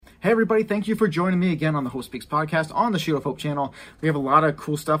Hey everybody, thank you for joining me again on the Hope Speaks podcast on the Shield of Hope channel. We have a lot of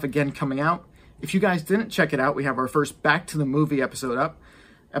cool stuff again coming out. If you guys didn't check it out, we have our first Back to the Movie episode up.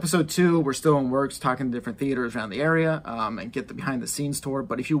 Episode 2, we're still in works, talking to different theaters around the area and get the behind the scenes tour.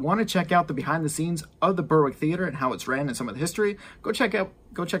 But if you want to check out the behind the scenes of the Berwick Theater and how it's ran and some of the history, go check out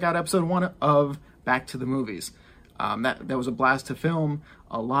episode 1 of Back to the Movies. That was a blast to film,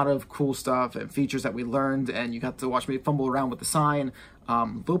 a lot of cool stuff and features that we learned, and you got to watch me fumble around with the sign. A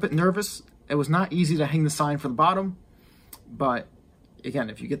little bit nervous. It was not easy to hang the sign for the bottom, but again,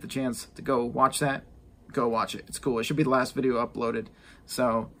 if you get the chance to go watch that, go watch it. It's cool. It should be the last video uploaded.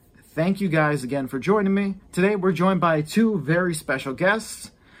 So thank you guys again for joining me. Today we're joined by 2 very special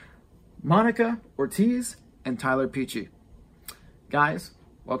guests, Monica ORTIZ and Tyler PICCHI. Guys,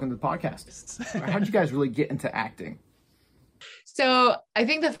 welcome to the podcast. How did you guys really get into acting? So I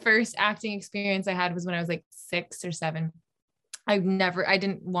think the first acting experience I had was when I was like 6 or 7. I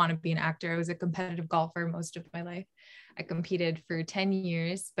didn't want to be an actor. I was a competitive golfer most of my life. I competed for 10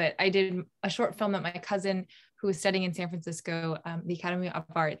 years, but I did a short film that my cousin, who was studying in San Francisco, the Academy of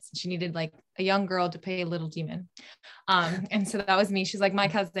Arts, she needed like a young girl to play a little demon. And so that was me. She's like, my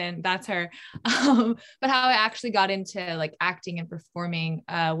cousin, that's her. But how I actually got into like acting and performing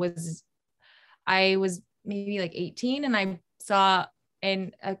was I was maybe like 18, and I saw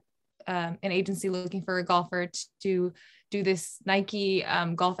an agency looking for a golfer to do this Nike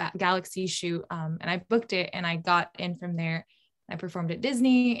Golf Galaxy shoot. And I booked it and I got in from there. I performed at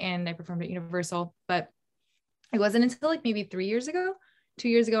Disney and I performed at Universal, but it wasn't until like maybe 2 years ago,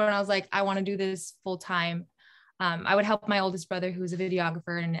 and I was like, I want to do this full time. I would help my oldest brother, who's a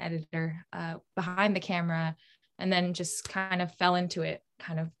videographer and an editor, behind the camera, and then just kind of fell into it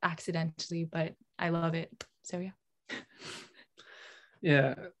kind of accidentally, but I love it. So yeah.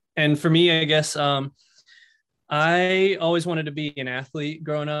 Yeah. And for me, I guess, I always wanted to be an athlete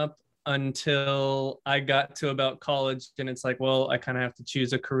growing up until I got to about college, and it's like, well, I kind of have to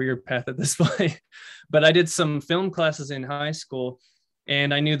choose a career path at this point. But I did some film classes in high school,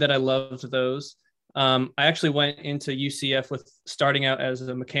 and I knew that I loved those. I actually went into UCF with starting out as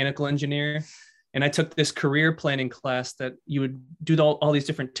a mechanical engineer, and I took this career planning class that you would do all these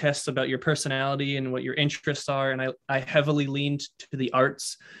different tests about your personality and what your interests are. And I heavily leaned to the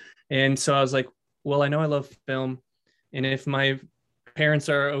arts. And so I was like, well, I know I love film, and if my parents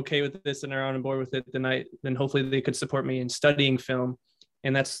are okay with this and are on board with it, then hopefully they could support me in studying film.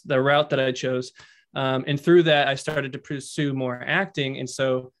 And that's the route that I chose. And through that, I started to pursue more acting. And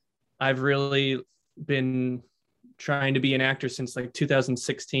so I've really been trying to be an actor since like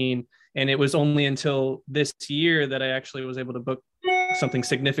 2016. And it was only until this year that I actually was able to book something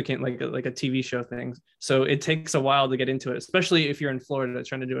significant, like a TV show thing. So it takes a while to get into it, especially if you're in Florida,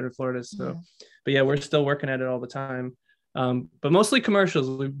 trying to do it in Florida. So, yeah. But yeah, we're still working at it all the time. But mostly commercials.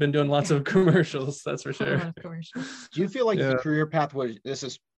 We've been doing lots of commercials, that's for sure. Do you feel like the career path this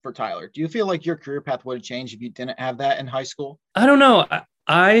is for Tyler, do you feel like your career path would have changed if you didn't have that in high school? I don't know.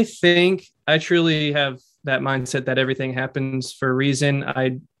 I think I truly have that mindset that everything happens for a reason.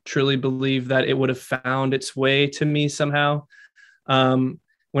 I truly believe that it would have found its way to me somehow.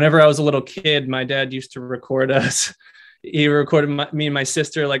 Whenever I was a little kid, my dad used to record us. He recorded me and my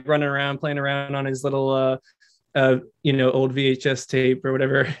sister like running around, playing around on his little, old VHS tape or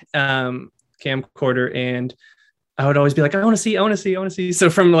whatever, camcorder. And I would always be like, I want to see. So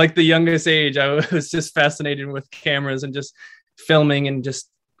from like the youngest age, I was just fascinated with cameras and just filming and just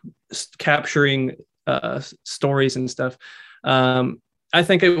capturing stories and stuff. I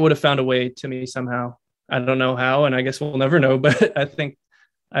think it would have found a way to me somehow. I don't know how, and I guess we'll never know, but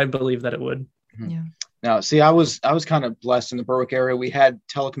I believe that it would. Yeah. Now, see, I was kind of blessed in the Berwick area. We had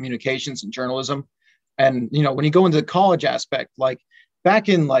telecommunications and journalism. And, when you go into the college aspect, like back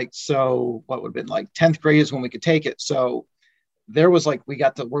in what would have been like 10th grade is when we could take it. So there was we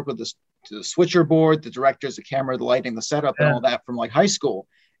got to work with the switcher board, the directors, the camera, the lighting, the setup, and all that from like high school.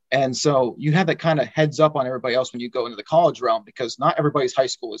 And so you had that kind of heads up on everybody else when you go into the college realm, because not everybody's high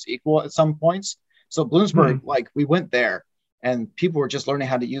school is equal at some points. So Bloomsburg, we went there and people were just learning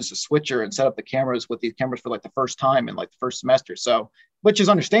how to use the switcher and set up the cameras with these cameras for like the first time in like the first semester. So, which is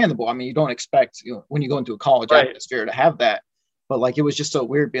understandable. I mean, you don't expect, when you go into a college atmosphere to have that, but it was just so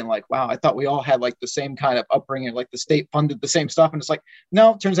weird being like, wow, I thought we all had like the same kind of upbringing, like the state funded the same stuff. And it's like,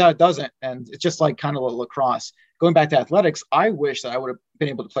 no, it turns out it doesn't. And it's just like kind of like lacrosse. Going back to athletics, I wish that I would have been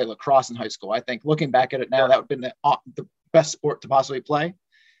able to play lacrosse in high school. I think looking back at it now, that would have been the best sport to possibly play.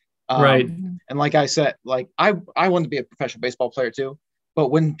 Right. And like I said, I wanted to be a professional baseball player too. But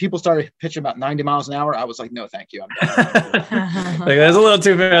when people started pitching about 90 miles an hour, I was like, no, thank you. I'm done. That's a little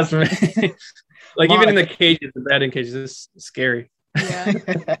too fast for me. Even in the cages, the batting cages, it's scary.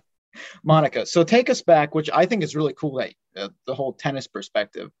 Yeah. Monica, so take us back, which I think is really cool, that the whole tennis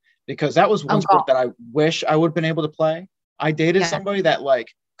perspective, because that was one sport that I wish I would have been able to play. I dated somebody that like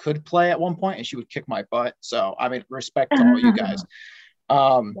could play at one point, and she would kick my butt. So I mean, respect to all you guys.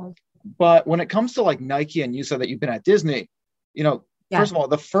 But when it comes to like Nike, and you said that you've been at Disney, you know, first of all,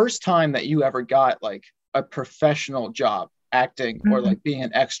 the first time that you ever got like a professional job acting or like being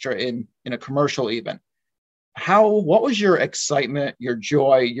an extra in a commercial even, what was your excitement, your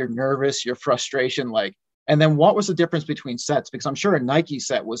joy, your nervous, your frustration like? And then what was the difference between sets? Because I'm sure a Nike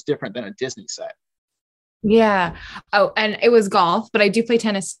set was different than a Disney set. Yeah. Oh, and it was golf, but I do play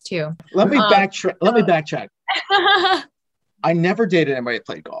tennis too. Let me backtrack. I never dated anybody that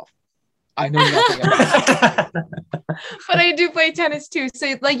played golf. I know nothing about it. But I do play tennis too.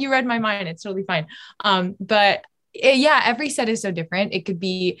 So like you read my mind, it's totally fine. But every set is so different. It could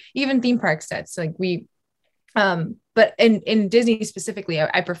be even theme park sets. Like but in Disney specifically,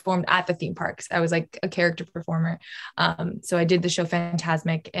 I performed at the theme parks. I was like a character performer. So I did the show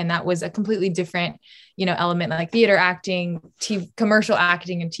Fantasmic, and that was a completely different, element, like theater acting, commercial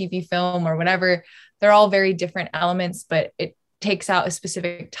acting, and TV film or whatever. They're all very different elements, but it takes out a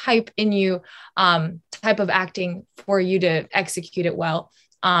specific type in you, type of acting for you to execute it well.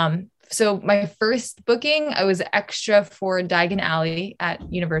 So my first booking, I was extra for Diagon Alley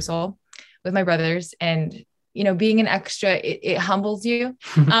at Universal with my brothers, and being an extra, it humbles you,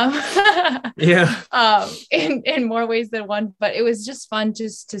 in more ways than one, but it was just fun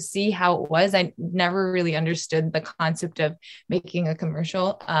just to see how it was. I never really understood the concept of making a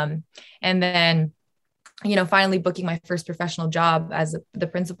commercial. And then, finally booking my first professional job as the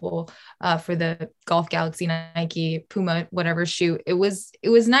principal, for the Golf Galaxy, Nike, Puma, whatever shoot. It was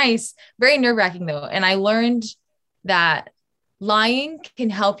nice, very nerve-wracking though. And I learned that lying can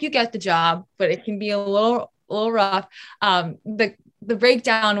help you get the job, but it can be a little rough. The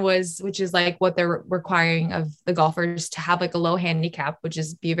breakdown which is like what they're requiring of the golfers to have like a low handicap, which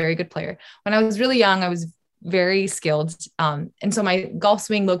is be a very good player. When I was really young, I was very skilled. And so my golf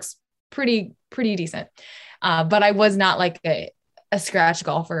swing looks pretty decent. But I was not like a scratch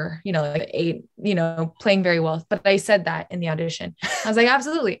golfer, like playing very well. But I said that in the audition. I was like,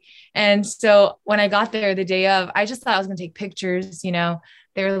 absolutely. And so when I got there the day of, I just thought I was going to take pictures,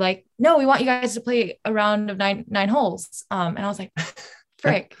 They were like, no, we want you guys to play a round of nine holes. And I was like,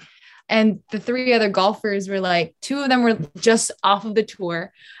 frick. And the three other golfers were like, two of them were just off of the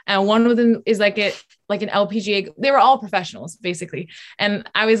tour. And one of them is like an LPGA. They were all professionals basically. And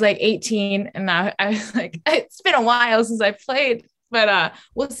I was like 18, and I was like, it's been a while since I played, but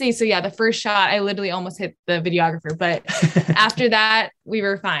we'll see. So yeah, the first shot, I literally almost hit the videographer, but after that we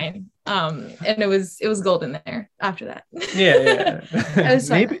were fine. And it was golden there after that. Yeah. It was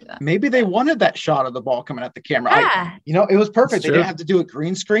maybe they wanted that shot of the ball coming at the camera. Yeah. It was perfect. They didn't have to do a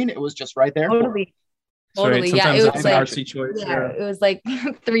green screen. It was just right there. Totally. Right. Yeah. It was like artsy choice. Yeah, it was like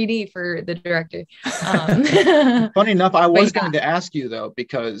 3D for the director. Funny enough, I was going to ask you though,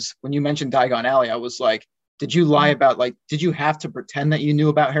 because when you mentioned Diagon Alley, I was like, did you lie about did you have to pretend that you knew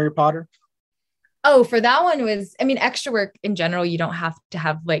about Harry Potter? Oh, for that one extra work in general, you don't have to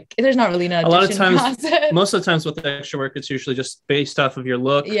have there's not really an audition a lot of times process. Most of the times with the extra work, it's usually just based off of your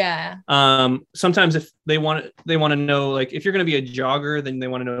look. Yeah. Sometimes if they want to know, if you're going to be a jogger, then they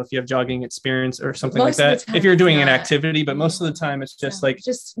want to know if you have jogging experience or something like that. If you're doing an activity, but most of the time it's just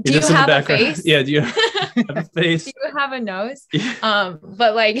do you have a face? Yeah. Do you have a face? Do you have a nose? Yeah.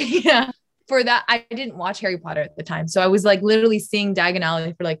 But yeah, for that, I didn't watch Harry Potter at the time. So I was literally seeing Diagon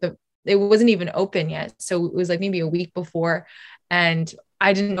Alley for it wasn't even open yet. So it was maybe a week before, and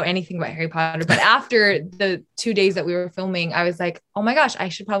I didn't know anything about Harry Potter. But after the 2 days that we were filming, I was like, oh my gosh, I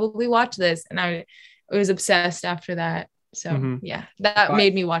should probably watch this. And I was obsessed after that. So yeah, that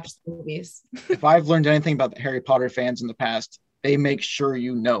made me watch the movies. If I've learned anything about the Harry Potter fans in the past, they make sure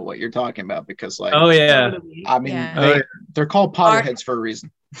you know what you're talking about, because oh yeah, I mean, they're called Potterheads for a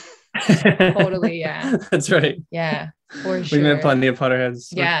reason. Totally, yeah. That's right. Yeah, for sure. We met plenty of Potterheads.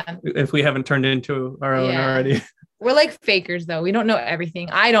 Yeah. If we haven't turned into our own already. We're like fakers though. We don't know everything.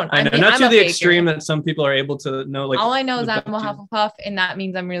 I don't. I know. Not to the extreme that some people are able to know. All I know is I'm a Hufflepuff, and that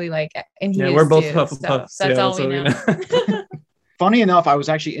means I'm really and yeah, we're both Hufflepuffs. So that's all we know. Funny enough, I was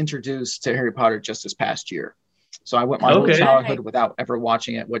actually introduced to Harry Potter just this past year. So I went my whole childhood without ever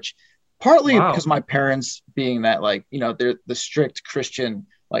watching it, which partly because my parents being that they're the strict Christian,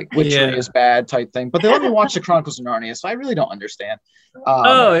 witchery is bad type thing, but they let me watch the Chronicles of Narnia, so I really don't understand.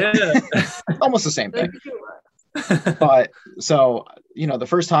 Almost the same thing. But so the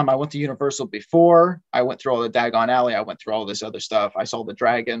first time I went to Universal, before I went through all the Dagon Alley, I went through all this other stuff. I saw the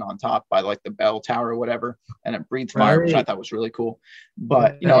dragon on top by like the bell tower or whatever, and it breathed fire, which I thought was really cool.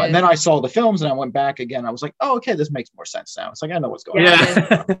 But, and then I saw the films and I went back again. I was like, oh, okay, this makes more sense now. It's like, I know what's going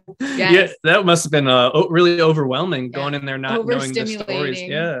on. Yeah, that must have been really overwhelming going in there, not knowing the stories.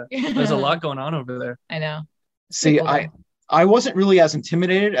 Yeah, there's a lot going on over there. I know. See, I wasn't really as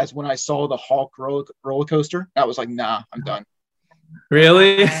intimidated as when I saw the Hulk roller coaster. I was like, nah, I'm done.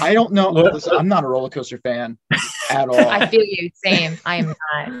 Really? I don't know. Listen, I'm not a roller coaster fan at all. I feel you. Same. I am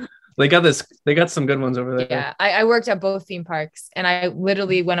not. They got some good ones over there. Yeah. I worked at both theme parks, and I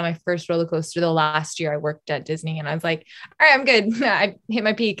literally went on my first roller coaster the last year I worked at Disney, and I was like, all right, I'm good. I hit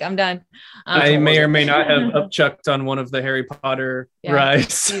my peak. I'm done. I may or may not have upchucked on one of the Harry Potter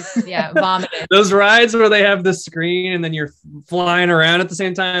rides. Vomited. Those rides where they have the screen and then you're flying around at the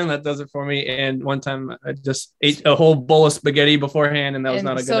same time, that does it for me. And one time I just ate a whole bowl of spaghetti beforehand, and that was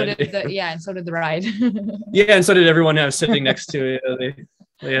not a good idea. And so did the ride. Yeah, and so did everyone I was sitting next to.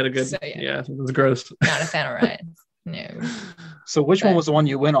 They had a good, it was gross. Not a fan of rides. No. So which one was the one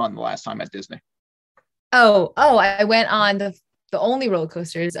you went on the last time at Disney? I went on the only roller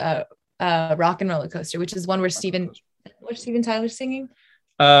coasters, Rock and Roller Coaster, which is one where Steven Tyler's singing.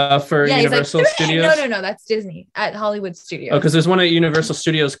 For Universal Studios? No, that's Disney at Hollywood Studios. Oh, because there's one at Universal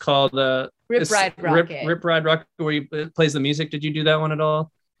Studios called Rip Ride Rocket. Rip Ride Rocket, where he plays the music. Did you do that one at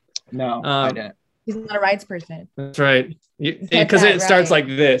all? No, I didn't. He's not a rides person. That's right. Because it starts like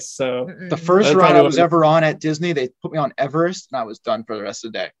this. So the first ride I was ever on at Disney, they put me on Everest, and I was done for the rest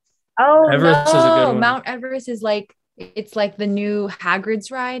of the day. Oh, Everest is a good one. Mount Everest is it's like the new Hagrid's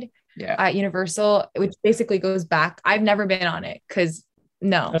ride at Universal, which basically goes back. I've never been on it because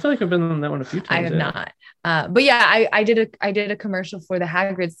I feel like I've been on that one a few times. I have not. But yeah, I did a commercial for the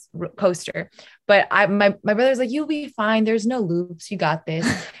Hagrid's coaster, but my brother's like, you'll be fine. There's no loops. You got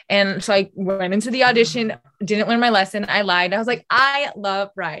this. And so I went into the audition, didn't learn my lesson. I lied. I was like, I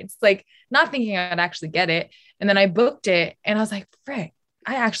love rides, like not thinking I'd actually get it. And then I booked it and I was like, frick,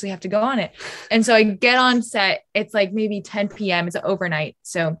 I actually have to go on it. And so I get on set. It's like maybe 10 PM. It's overnight.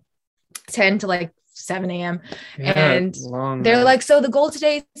 So 10 to like 7 a.m. and they're like, so the goal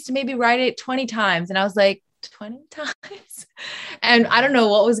today is to maybe ride it 20 times. And I was like, 20 times? And I don't know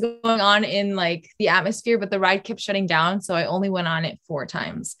what was going on in like the atmosphere, but the ride kept shutting down. So I only went on it 4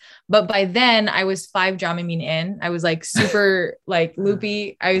 times. But by then I was 5 Dramamine in. I was like super like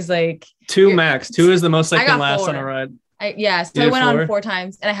loopy. I was like 2 max. 2 is the most I can last on a ride. So I went on 4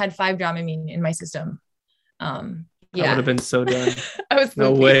 times and I had 5 Dramamine in my system. I would have been so done. I was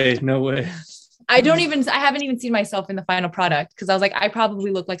no way. I haven't even seen myself in the final product because I was like, I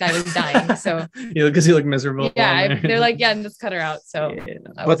probably look like I was dying. So because you look miserable. Yeah, they're like, yeah, let's cut her out. So,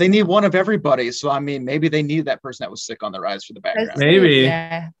 but they need one of everybody. So I mean, maybe they need that person that was sick on the rides for the background. Maybe.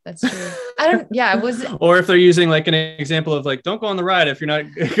 Yeah, that's true. I don't. Yeah, it was. Or if they're using like an example of like, don't go on the ride if you're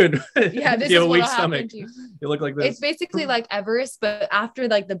not good. Yeah, this you have is a weak stomach. You look like this. It's basically like Everest, but after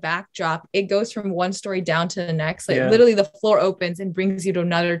like the backdrop, it goes from one story down to the next. Like literally, the floor opens and brings you to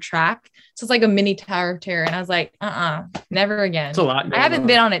another track. So it's like a mini Tower of Terror. And I was like, never again. It's a lot. I haven't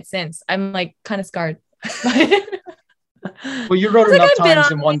been on it since. I'm like kind of scarred. Well, you rode enough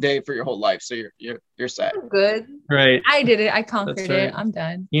times in one day for your whole life, so you're set. I'm good. Right. I did it. I conquered it. I'm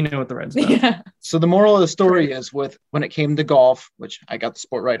done. You know what the ride's about. Yeah. So the moral of the story is when it came to golf, which I got the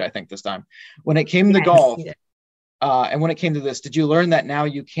sport right, I think this time. When it came to golf, and when it came to this, did you learn that now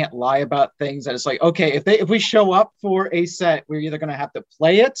you can't lie about things? That it's like, okay, if we show up for a set, we're either going to have to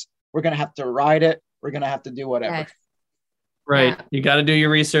play it, we're going to have to ride it, we're going to have to do whatever. Yes. Right. Yeah. You got to do your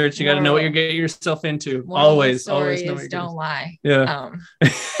research. You got to know what you're getting yourself into. Always know what you're don't lie. Yeah.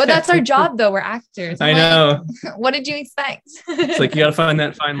 But that's our job though. We're actors. I know. What did you expect? It's like, you got to find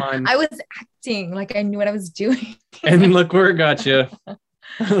that fine line. I was acting like I knew what I was doing. And look where it got you.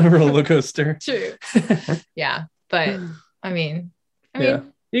 The roller coaster. True. Yeah. But I mean,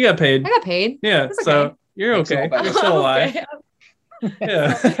 you got paid. I got paid. Yeah. Okay. So you're okay. You're still alive.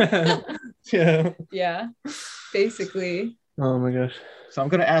 Okay. Yeah. Yeah. Basically. Oh my gosh. So I'm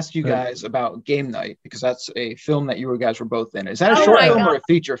going to ask you guys about Game Night, because that's a film that you guys were both in. Is that a short film or a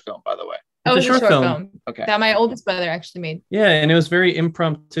feature film, by the way? It was a short film. Okay. That my oldest brother actually made. Yeah, and it was very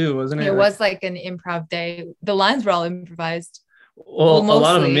impromptu, wasn't it? It was like an improv day. The lines were all improvised. Well, a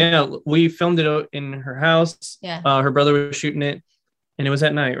lot of them, yeah. We filmed it in her house. Yeah. Her brother was shooting it, and it was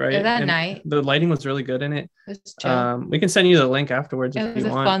at night, right? It was at night. The lighting was really good in it. It was chill. We can send you the link afterwards if you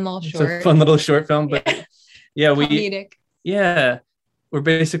want. It's a fun little short film, but yeah, comedic. We're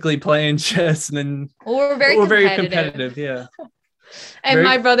basically playing chess, and then we're very competitive. Yeah. And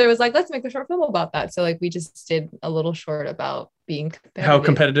my brother was like, let's make a short film about that. So like we just did a little short about being competitive. How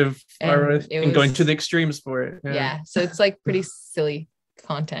competitive are And and going to the extremes for it. Yeah. So it's like pretty silly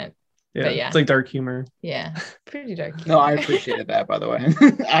content. Yeah, but yeah, it's like dark humor. Yeah, pretty dark humor. No, I appreciated that, by the way.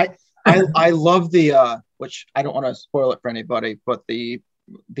 I love the which I don't want to spoil it for anybody, but the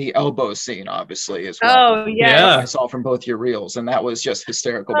elbow scene obviously is what I saw from both your reels, and that was just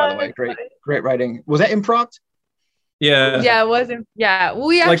hysterical, by the way. Great writing. Was that improv? Yeah, it wasn't. Yeah,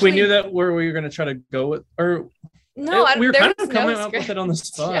 we actually like we knew that where we were going to try to go with, or no, we were kind of coming up with it on the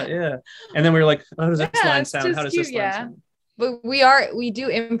spot. Yeah. And then we were like, how does this line sound? How does this line sound? But we do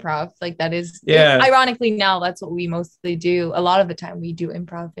improv. Like that is ironically now that's what we mostly do. A lot of the time we do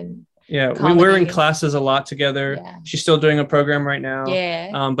improv and we were in classes a lot together. Yeah. She's still doing a program right now.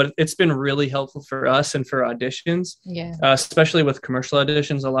 Yeah. But it's been really helpful for us and for auditions. Yeah. Especially with commercial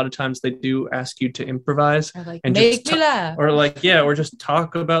auditions, a lot of times they do ask you to improvise or like and make me laugh. Or like or just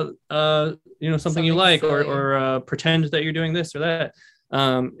talk about something you like or pretend that you're doing this or that.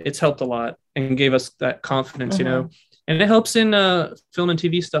 It's helped a lot and gave us that confidence, and it helps in film and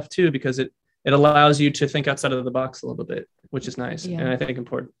TV stuff too, because it allows you to think outside of the box a little bit, which is nice and I think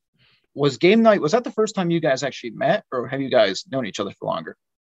important. Was game night, was that the first time you guys actually met, or have you guys known each other for longer?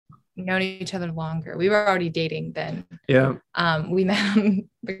 Known each other longer. We were already dating then. Yeah. We met on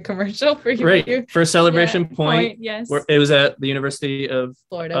the commercial for for Celebration Point. Yes. Where it was at the University of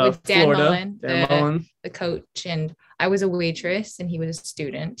Florida with Dan Mullen, Mullen, the coach, and I was a waitress and he was a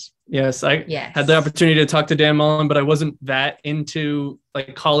student. Yes, I had the opportunity to talk to Dan Mullen, but I wasn't that into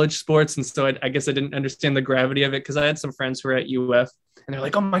like college sports, and so I guess I didn't understand the gravity of it, because I had some friends who were at UF. And they're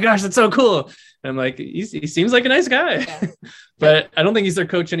like, oh my gosh, that's so cool. And I'm like, he seems like a nice guy. Yeah. But I don't think he's their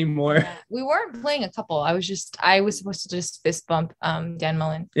coach anymore. Yeah. We weren't playing a couple. I was supposed to just fist bump Dan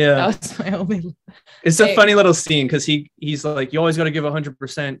Mullen. Yeah. That was my only. It's a funny little scene, because he's like, you always got to give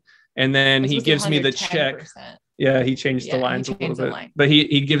 100%. And then he gives me the check. Yeah, he changed the lines a little bit. But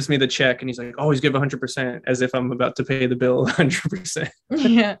he gives me the check and he's like, always give 100%, as if I'm about to pay the bill 100%.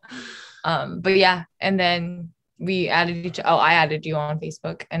 Yeah. But yeah. And then we added I added you on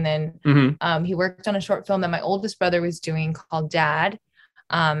Facebook, and then he worked on a short film that my oldest brother was doing called Dad,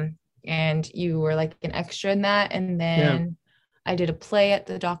 and you were like an extra in that, and then I did a play at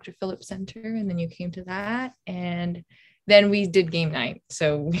the Dr. Phillips Center, and then you came to that, and then we did game night.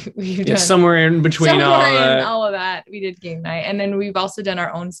 So we've done somewhere in between all of that. We did game night, and then we've also done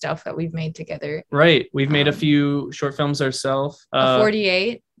our own stuff that we've made together. Right, we've made a few short films ourselves.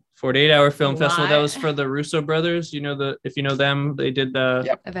 48-hour film festival that was for the Russo brothers. If you know them, they did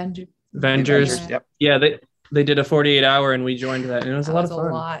the Avengers. Yep. Yeah, they did a 48-hour and we joined that, and it was a lot of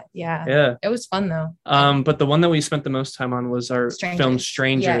fun. Yeah, it was fun though. But the one that we spent the most time on was our film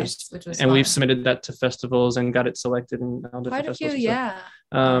Strangers, which was and fun. We've submitted that to festivals and got it selected in all different festivals.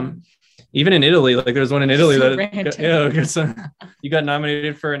 Even in Italy, like there's one in Italy that you got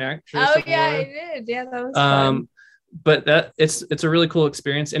nominated for an actress. Oh yeah, I did. Yeah, that was fun. But it's a really cool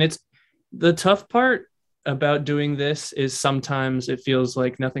experience, and it's the tough part about doing this is sometimes it feels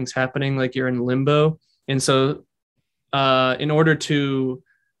like nothing's happening, like you're in limbo. And so in order to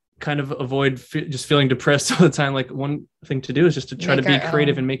kind of avoid just feeling depressed all the time, like one thing to do is just to try to be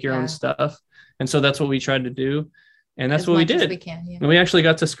creative and make your own stuff. And so that's what we tried to do, and that's what we did. And we actually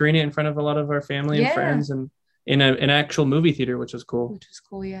got to screen it in front of a lot of our family and friends, and in an actual movie theater, which was cool.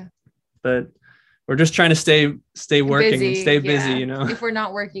 But we're just trying to stay working and stay busy, If we're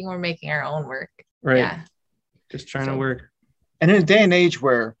not working, we're making our own work. Right. Yeah. Just trying to work. And in a day and age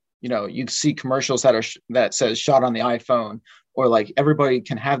where, you see commercials that says shot on the iPhone, or like everybody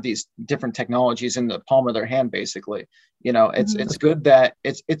can have these different technologies in the palm of their hand, basically, it's good that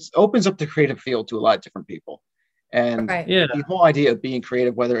it opens up the creative field to a lot of different people. And the whole idea of being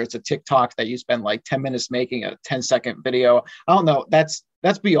creative, whether it's a TikTok that you spend like 10 minutes making a 10-second video, I don't know. That's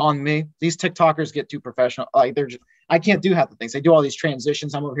beyond me. These TikTokers get too professional. Like I can't do half the things. They do all these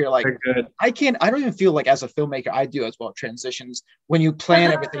transitions. I'm over here like, I don't even feel like as a filmmaker, I do as well transitions when you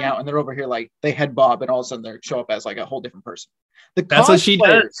plan everything out, and they're over here like they head bob and all of a sudden they show up as like a whole different person. That's what she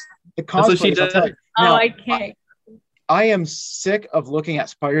does. That's what she does. Now, I can't. I am sick of looking at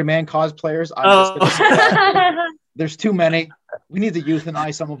Spider-Man cosplayers. I'm just gonna say that. There's too many. We need to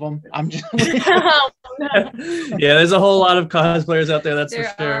euthanize some of them. I'm just there's a whole lot of cosplayers out there, that's for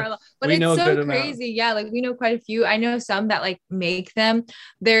sure. But we it's so crazy. Yeah, like we know quite a few. I know some that like make them.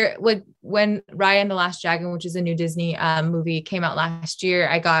 They're like when Raya and the Last Dragon, which is a new Disney movie, came out last year,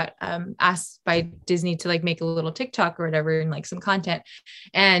 I got asked by Disney to like make a little TikTok or whatever and like some content.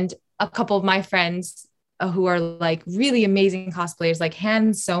 And a couple of my friends who are like really amazing cosplayers, like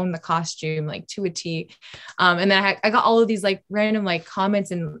hand sewn the costume like to a T. And then I got all of these like random like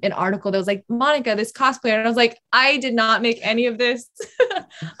comments in an article that was like, Monica, this cosplayer. And I was like, I did not make any of this.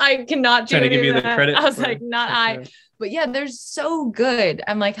 I cannot do Trying to give you the that. credit. I was like, not I. But yeah, they're so good.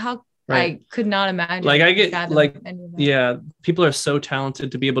 I'm like, how I could not imagine. Like I get like, yeah, people are so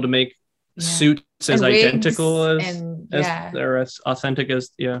talented to be able to make suits as identical as they're as authentic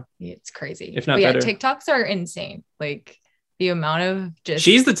as it's crazy. If not better. TikToks are insane. Like the amount of just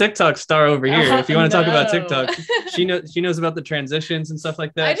she's the TikTok star over here. If you want to talk about TikTok, she knows about the transitions and stuff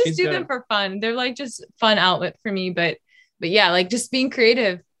like that. I just do them for fun. They're like just fun outlet for me. But yeah, like just being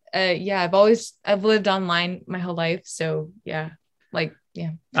creative. I've lived online my whole life. So I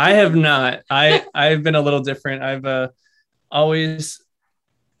have not. I've been a little different. I've always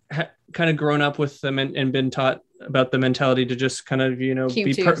kind of grown up with them and been taught about the mentality to just kind of, be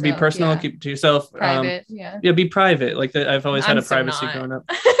personal, keep it to yourself. Private, be private. Like that. I've always had a privacy growing up.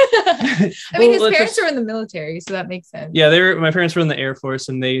 I mean, his parents were in the military, so that makes sense. Yeah, my parents were in the Air Force,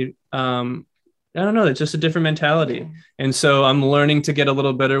 and they, I don't know, it's just a different mentality. Yeah. And so I'm learning to get a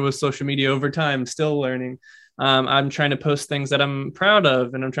little better with social media over time, still learning. I'm trying to post things that I'm proud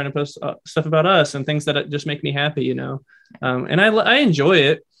of, and I'm trying to post stuff about us and things that just make me happy, and I enjoy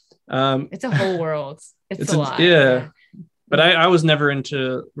it. It's a whole world. It's a lot. Yeah. But I was never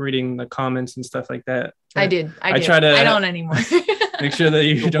into reading the comments and stuff like that. I did. I try to. I don't anymore. Make sure that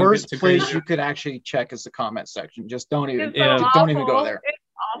you the don't. Worst place you could actually check is the comment section. Just don't even. Don't even go there.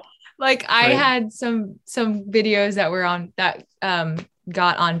 Like I had some videos that were on that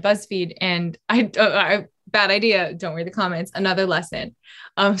got on BuzzFeed, and I bad idea. Don't read the comments. Another lesson.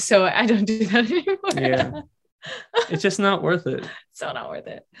 So I don't do that anymore. Yeah. It's just not worth it. So not worth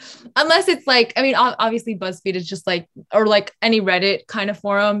it. Unless it's like, I mean, obviously BuzzFeed is just like, or like any Reddit kind of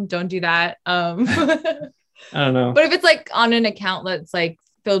forum. Don't do that. I don't know. But if it's like on an account that's like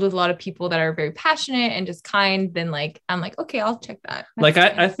filled with a lot of people that are very passionate and just kind, then like, I'm like, okay, I'll check that. That's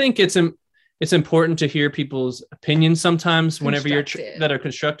I think it's important to hear people's opinions sometimes whenever that are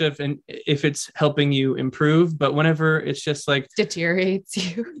constructive and if it's helping you improve, but whenever it's just like deteriorates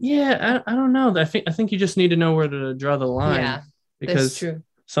you. Yeah. I don't know. I think you just need to know where to draw the line. Yeah, because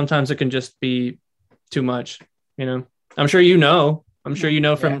sometimes it can just be too much, I'm sure from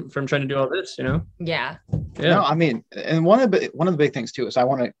trying to do all this, Yeah. No, I mean, and one of the big things too is I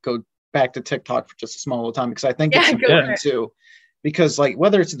want to go back to TikTok for just a small little time because I think it's important too. Because like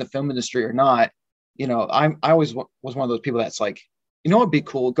whether it's in the film industry or not, I always was one of those people that's like, what'd be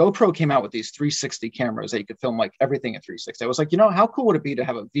cool? GoPro came out with these 360 cameras that you could film like everything at 360. I was like, how cool would it be to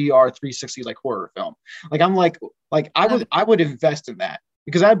have a VR 360 like horror film? Like I'm like I would invest in that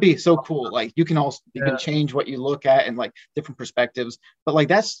because that'd be so cool. Like you can change what you look at and like different perspectives. But like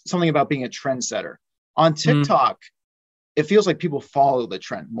that's something about being a trendsetter. On TikTok, it feels like people follow the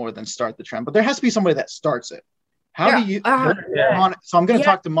trend more than start the trend. But there has to be somebody that starts it. How do you? So I'm going to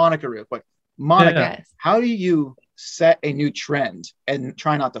talk to Monica real quick. Monica, how do you set a new trend and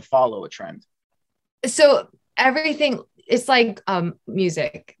try not to follow a trend? So everything, it's like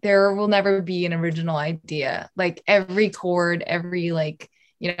music. There will never be an original idea. Like every chord,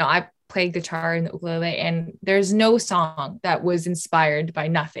 I play guitar and the ukulele, and there's no song that was inspired by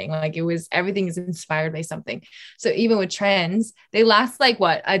nothing. Like everything is inspired by something. So even with trends, they last like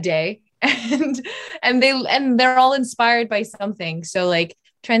a day. And they're all inspired by something. So like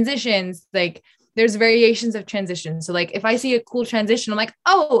transitions, like there's variations of transitions. So like if I see a cool transition, I'm like,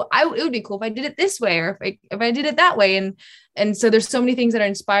 it would be cool if I did it this way, or if I did it that way. And so there's so many things that are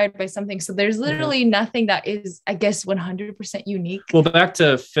inspired by something. So there's literally nothing that is, I guess, 100% unique. Well, back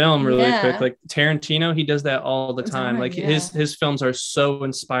to film really quick, like Tarantino, he does that all the time. Like his films are so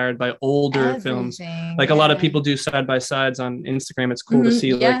inspired by older films. Like a lot of people do side by sides on Instagram. It's cool to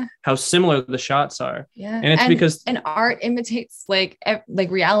see like how similar the shots are. Yeah. And it's because art imitates like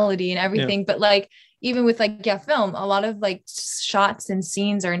reality and everything. But like, even with film, a lot of like shots and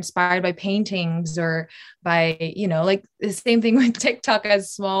scenes are inspired by paintings or by, like the same thing with TikTok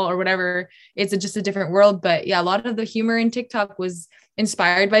as small or whatever. It's just a different world. But yeah, a lot of the humor in TikTok was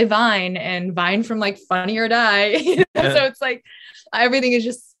inspired by Vine, and Vine from like Funny or Die. So it's like everything is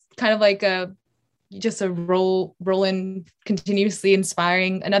just kind of like a rolling, continuously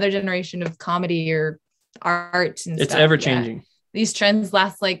inspiring another generation of comedy or art. And it's ever changing. Yeah. These trends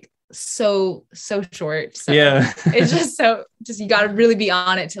last like so short. So it's just you got to really be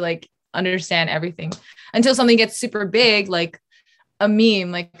on it to like understand everything until something gets super big, like a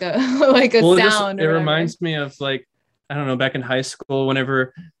meme, like a sound. It reminds me of like, I don't know, back in high school,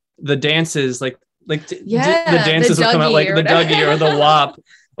 whenever the dances the dances would come out, like the Dougie or the WAP.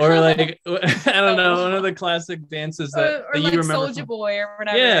 or like I don't know, one of the classic dances that, or that like you remember Soulja from, Boy or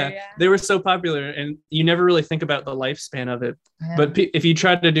whatever. yeah, they were so popular, and you never really think about the lifespan of it. Yeah. But if you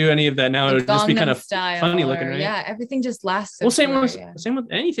tried to do any of that now, Like it would just be Gangnam kind of Style funny looking, right? Yeah, everything just lasts. Well, same with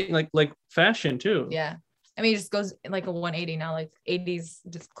anything like fashion too. Yeah, I mean, it just goes like a 180 now. Like 80s,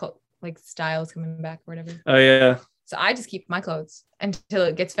 just like styles coming back or whatever. Oh yeah. So I just keep my clothes until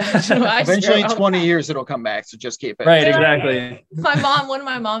it gets fashionable. Eventually, 20 years it'll come back. So just keep it. Right, exactly. One of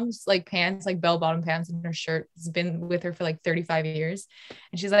my mom's like pants, like bell-bottom pants, and her shirt has been with her for like 35 years.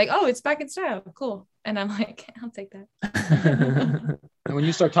 And she's like, "Oh, it's back in style. Cool." And I'm like, "I'll take that." And when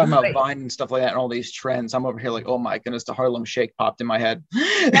you start talking about Vine and stuff like that and all these trends, I'm over here like, oh my goodness, the Harlem Shake popped in my head.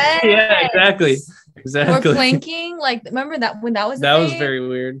 Yes! Yeah, exactly. Or planking, like remember that when that was very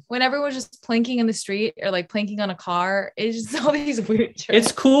weird. When everyone was just planking in the street or like planking on a car, it's just all these weird trends.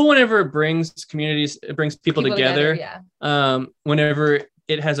 It's cool whenever it brings communities, it brings people together. Yeah. Whenever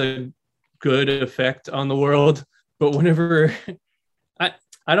it has a good effect on the world, but whenever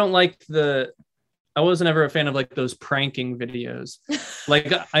I don't like I wasn't ever a fan of like those pranking videos.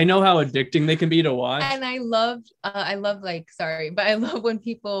 Like I know how addicting they can be to watch. And I love when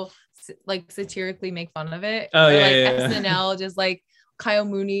people like satirically make fun of it. Oh, or, yeah, like yeah. SNL just like Kyle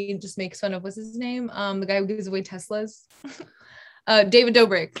Mooney just makes fun of, what's his name? The guy who gives away Teslas. David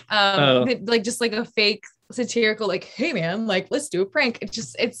Dobrik. Like just like a fake satirical, like, hey man, like let's do a prank.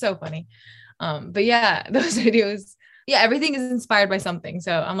 It's so funny. But yeah, those videos. Yeah, everything is inspired by something.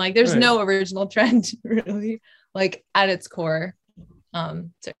 So I'm like, there's no original trend really, like at its core.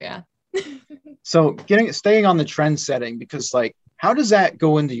 So yeah. So staying on the trend setting, because like, how does that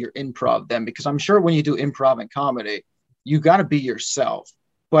go into your improv then? Because I'm sure when you do improv and comedy, you got to be yourself.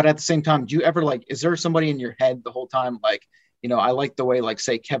 But at the same time, do you ever like, is there somebody in your head the whole time? Like, I like the way, like,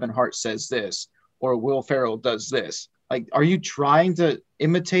 say Kevin Hart says this, or Will Ferrell does this. Like, are you trying to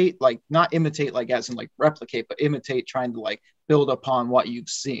imitate, like not imitate, like as in like replicate, but imitate, trying to like build upon what you've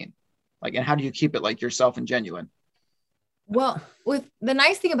seen? Like, and how do you keep it like yourself and genuine? Well, with the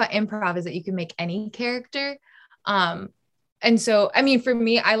nice thing about improv is that you can make any character. And so, I mean, for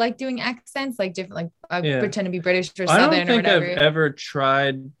me, I like doing accents, like different, like I pretend to be British or Southern or whatever. I don't think I've ever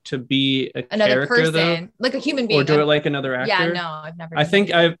tried to be another person, though, like a human being. Or do it like another actor. Yeah, no, I've never. I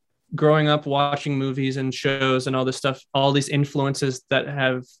think I've growing up watching movies and shows and all this stuff, all these influences that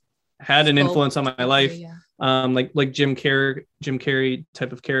have had an influence on my life. Yeah. Like Jim Carrey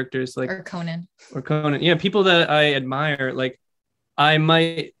type of characters, like or Conan. Yeah, people that I admire. Like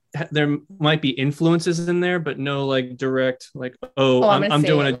there might be influences in there, but no like direct like, I'm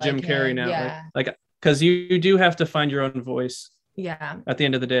doing a Jim Carrey now. Yeah. Like because you do have to find your own voice. Yeah. At the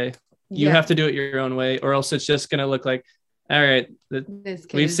end of the day, you have to do it your own way, or else it's just gonna look like, all right,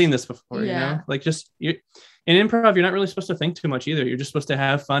 we've seen this before. Like just in improv, you're not really supposed to think too much either. You're just supposed to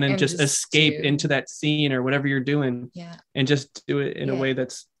have fun and just escape into that scene or whatever you're doing. Yeah. And just do it in a way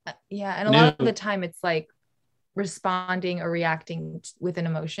that's and a lot of the time it's like responding or reacting with an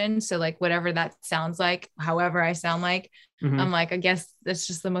emotion. So like whatever that sounds like, however I sound like, I'm like, I guess that's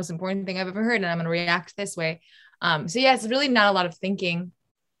just the most important thing I've ever heard, and I'm gonna react this way. So yeah, it's really not a lot of thinking,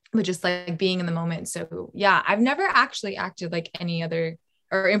 but just like being in the moment. So yeah, I've never actually acted like any other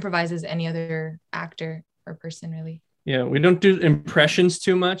or improvised as any other actor or person really. Yeah, we don't do impressions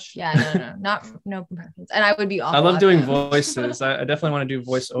too much. Yeah, no impressions. And I would be awful. I love doing voices. I definitely want to do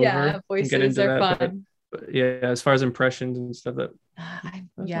voiceover. Yeah, voices and get into are that, fun. But yeah, as far as impressions and stuff, I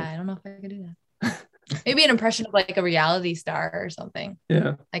don't know if I could do that. Maybe an impression of like a reality star or something.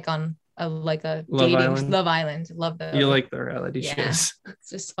 Yeah, like on like a Love Island. Love Island. Love the. You like the reality shows? It's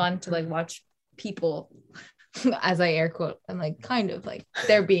just fun to like watch people, as I air quote, and like kind of like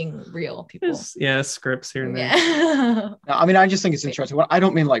they're being real people. Scripts here and there. Yeah. No, I mean, I just think it's interesting. I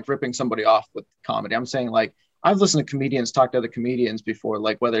don't mean like ripping somebody off with comedy. I'm saying like I've listened to comedians talk to other comedians before,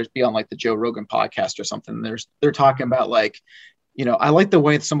 like whether it's be on like the Joe Rogan podcast or something. They're talking about like, I like the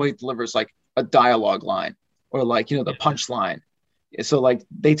way that somebody delivers like a dialogue line or like, the punchline. So like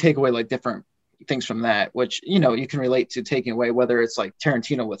they take away like different things from that, which, you can relate to taking away, whether it's like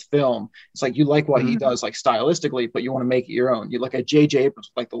Tarantino with film. It's like you like what he does like stylistically, but you want to make it your own. You look at J.J.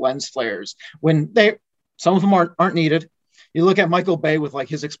 Abrams, like the lens flares when some of them aren't needed. You look at Michael Bay with like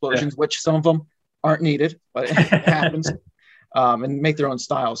his explosions, which some of them aren't needed, but it happens, and make their own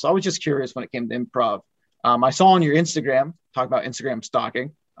style. So I was just curious when it came to improv. I saw on your Instagram, talk about Instagram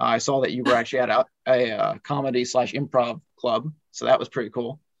stalking. I saw that you were actually at a comedy/improv club. So that was pretty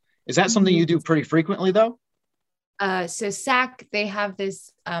cool. Is that something you do pretty frequently though? So SAC, they have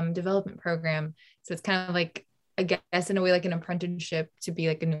this development program. So it's kind of like, I guess in a way, like an apprenticeship to be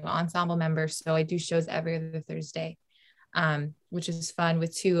like a new ensemble member. So I do shows every other Thursday. which is fun,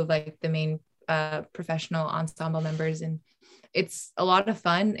 with two of like the main professional ensemble members. And it's a lot of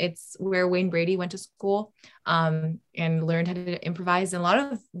fun. It's where Wayne Brady went to school and learned how to improvise. And a lot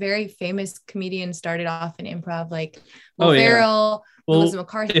of very famous comedians started off in improv, like Will Ferrell, Melissa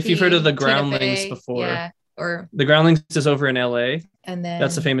McCarthy. If you've heard of the Tina Groundlings Fey, before, or the Groundlings is over in LA. And then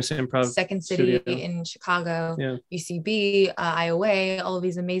that's a famous improv Second City studio in Chicago, UCB, IOA, all of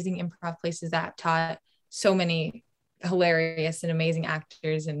these amazing improv places that taught so many hilarious and amazing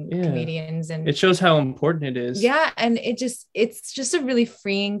actors and comedians. And it shows how important it is. Yeah. And it's just a really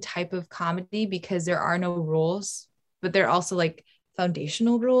freeing type of comedy because there are no rules, but they're also like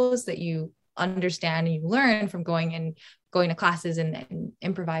foundational rules that you understand and you learn from going to classes and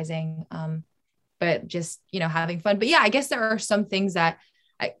improvising. But just, having fun. But yeah, I guess there are some things that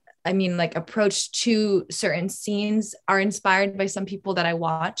I mean, like approach to certain scenes are inspired by some people that I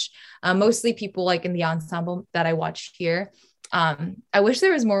watch, mostly people like in the ensemble that I watch here. I wish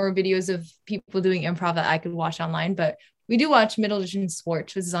there was more videos of people doing improv that I could watch online, but we do watch Middleditch and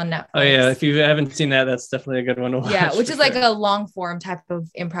Schwartz, which is on Netflix. Oh yeah, if you haven't seen that, that's definitely a good one to watch. Yeah, which is like a long form type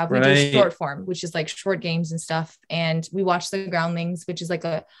of improv. We do short form, which is like short games and stuff. And we watch The Groundlings, which is like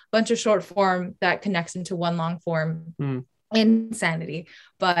a bunch of short form that connects into one long form. Insanity.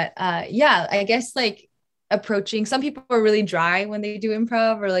 But yeah, I guess like approaching, some people are really dry when they do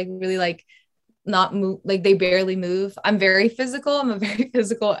improv, or like really like not move, like they barely move. I'm very physical. I'm a very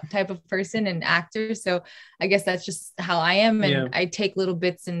physical type of person and actor. So I guess that's just how I am. And I take little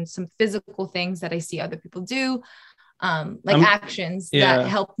bits and some physical things that I see other people do, actions that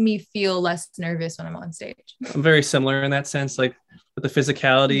help me feel less nervous when I'm on stage. I'm very similar in that sense, like with the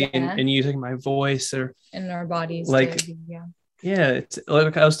physicality and using my voice or in our bodies. Like, it's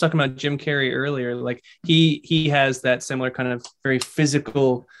like I was talking about Jim Carrey earlier. Like he has that similar kind of very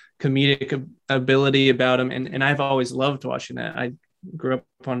physical comedic ability about him, and I've always loved watching that. I grew up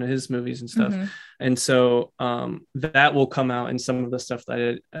on his movies and stuff, and so that will come out in some of the stuff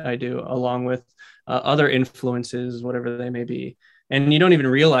that I do, along with other influences, whatever they may be. And you don't even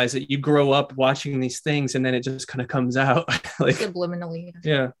realize that you grow up watching these things, and then it just kind of comes out like subliminally.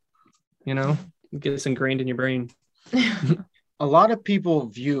 It gets ingrained in your brain. A lot of people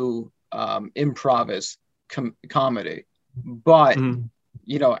view improv as comedy, but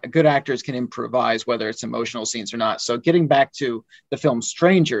good actors can improvise, whether it's emotional scenes or not. So getting back to the film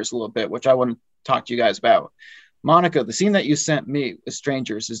Strangers a little bit, which I want to talk to you guys about. Monica, the scene that you sent me with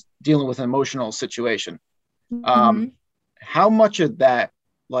Strangers is dealing with an emotional situation. How much of that,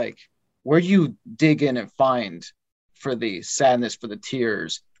 like, where do you dig in and find for the sadness, for the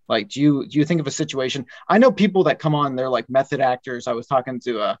tears? Like, do you think of a situation? I know people that come on, they're like method actors. I was talking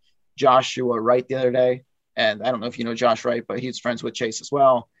to Joshua Wright the other day, and I don't know if you know Josh Wright, but he's friends with Chase as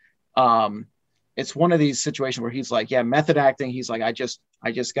well. It's one of these situations where he's like, yeah, method acting. He's like, I just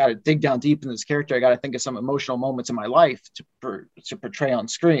got to dig down deep in this character. I got to think of some emotional moments in my life to portray on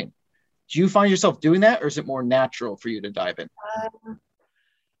screen. Do you find yourself doing that, or is it more natural for you to dive in?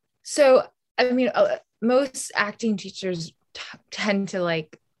 So, I mean, most acting teachers tend to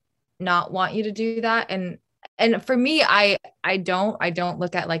like not want you to do that. And for me, I don't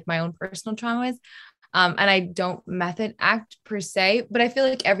look at like my own personal traumas. And I don't method act per se, but I feel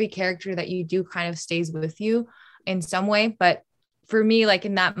like every character that you do kind of stays with you in some way. But for me, like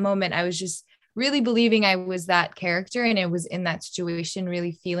in that moment, I was just really believing I was that character, and it was in that situation,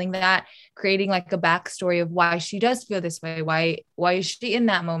 really feeling that, creating like a backstory of why she does feel this way. Why is she in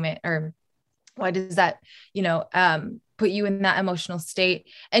that moment? Or why does that, put you in that emotional state?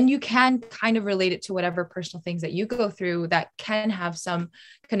 And you can kind of relate it to whatever personal things that you go through that can have some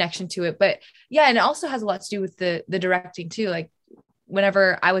connection to it. But yeah, and it also has a lot to do with the directing too. Like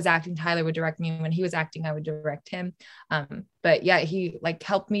whenever I was acting, Tyler would direct me. When he was acting, I would direct him. But yeah, he like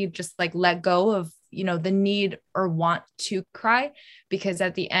helped me just like let go of, the need or want to cry, because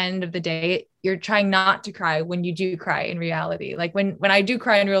at the end of the day, you're trying not to cry when you do cry in reality. Like when I do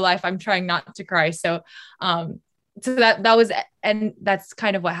cry in real life, I'm trying not to cry. So that was, and that's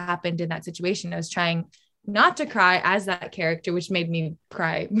kind of what happened in that situation. I was trying not to cry as that character, which made me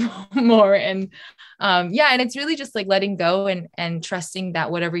cry more. And and it's really just like letting go and trusting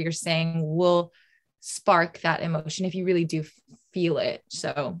that whatever you're saying will spark that emotion if you really do feel it.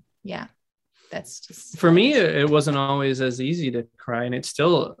 So yeah, that's just for me. It wasn't always as easy to cry, and it's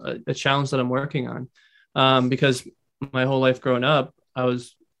still a challenge that I'm working on, because my whole life growing up, I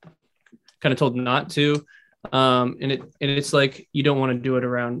was kind of told not to. And it's like, you don't want to do it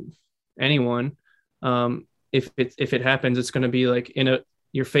around anyone. If it happens, it's going to be like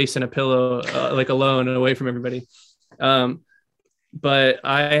your face in a pillow, like alone and away from everybody. but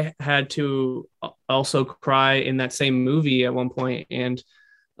I had to also cry in that same movie at one point, and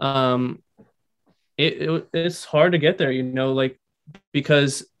it's hard to get there, like,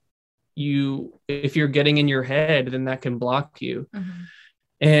 because if you're getting in your head, then that can block you. Mm-hmm.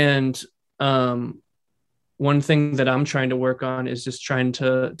 And one thing that I'm trying to work on is just trying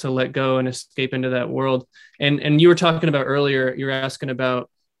to let go and escape into that world. And you were talking about earlier, you were asking about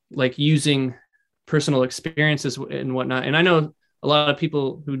like using personal experiences and whatnot. And I know a lot of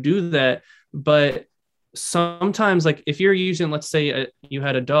people who do that, but sometimes, like, if you're using, let's say you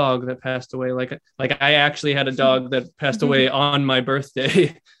had a dog that passed away, like I actually had a dog that passed away on my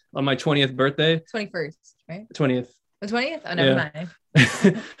birthday, on my 20th birthday. 21st, right? 20th. The 20th? Oh, never mind.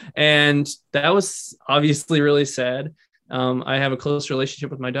 And that was obviously really sad. I have a close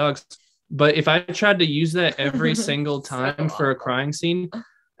relationship with my dogs, but if I tried to use that every single time for a crying scene,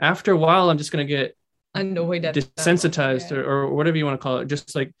 after a while, I'm just going to get annoyed at desensitized, or whatever you want to call it.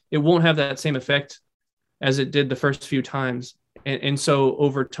 Just like, it won't have that same effect as it did the first few times. And so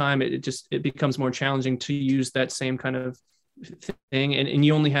over time, it becomes more challenging to use that same kind of thing. And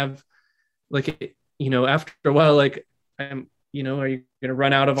you only have, like, after a while, like, are you going to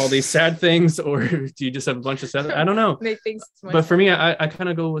run out of all these sad things, or do you just have a bunch of sad? I don't know. But for me, I kind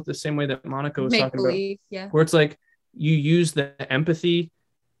of go with the same way that Monica was talking about, where it's like you use the empathy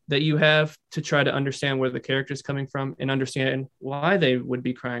that you have to try to understand where the character is coming from and understand why they would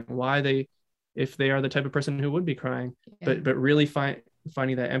be crying, if they are the type of person who would be crying, but really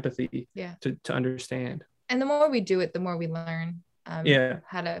finding that empathy to understand. And the more we do it, the more we learn how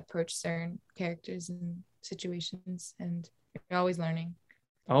to approach certain characters and situations, and you're always learning.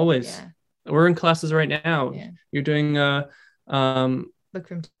 Always. We're in classes right now. You're doing book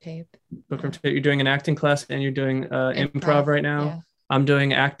from tape. You're doing an acting class, and you're doing improv right now. I'm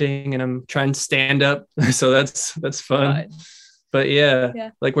doing acting, and I'm trying to stand up, so that's fun. But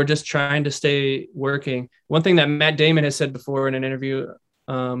like, we're just trying to stay working. One thing that Matt Damon has said before in an interview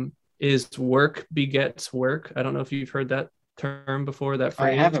is work begets work. I don't know if you've heard that term before, that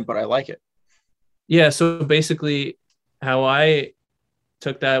phrase. I haven't, but I like it. Yeah. So basically how I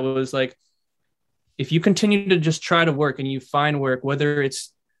took that was like, if you continue to just try to work and you find work, whether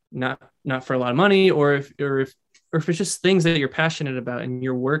it's not for a lot of money, or if it's just things that you're passionate about and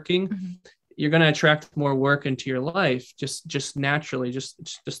you're working, you're going to attract more work into your life, just naturally,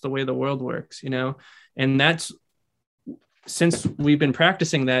 just the way the world works, and that's, since we've been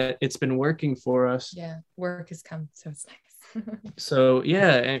practicing that, it's been working for us. Work has come, so it's nice. So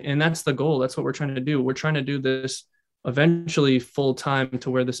and that's the goal. That's what we're trying to do. We're trying to do this eventually full time, to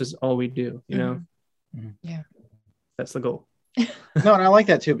where this is all we do, that's the goal. No, and I like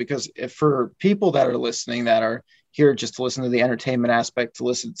that too, because for people that are listening, that are here just to listen to the entertainment aspect, to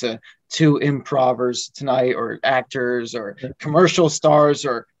listen to two improvers tonight, or actors, or commercial stars,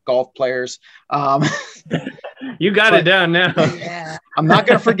 or golf players. You got it down now. I'm not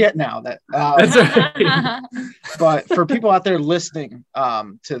going to forget now that. That's right. But for people out there listening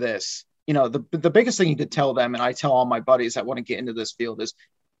to this, the biggest thing you could tell them, and I tell all my buddies that want to get into this field, is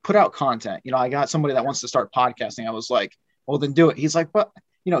put out content. I got somebody that wants to start podcasting. I was like, well, then do it. He's like, but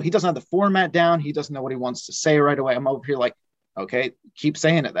he doesn't have the format down. He doesn't know what he wants to say right away. I'm over here like, okay, keep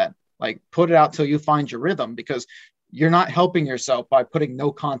saying it then. Like, put it out till you find your rhythm, because you're not helping yourself by putting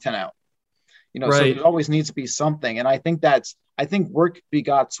no content out. So there always needs to be something. And I think work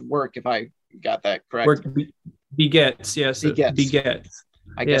begots work, if I got that correct. Work begets, yes. Begets.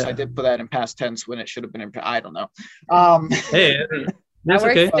 I guess I did put that in past tense when it should have been in, I don't know. Hey, that's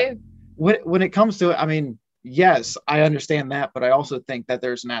okay. Too. When it comes to it, I mean, yes, I understand that, but I also think that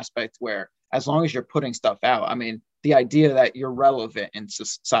there's an aspect where, as long as you're putting stuff out, I mean, the idea that you're relevant in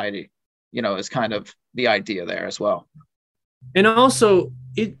society, is kind of the idea there as well. And also,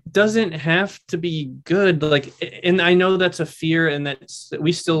 it doesn't have to be good. Like, and I know that's a fear, and that's,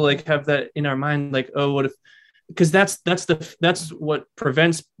 we still like have that in our mind. Like, oh, what if? Because that's what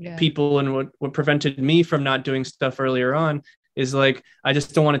prevents people, and what prevented me from not doing stuff earlier on, is like, I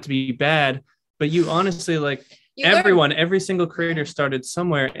just don't want it to be bad. But you honestly, like, every single creator started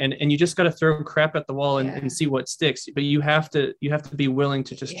somewhere, and you just got to throw crap at the wall and see what sticks. But you have to be willing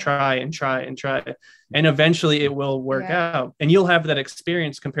to just try, and eventually it will work out, and you'll have that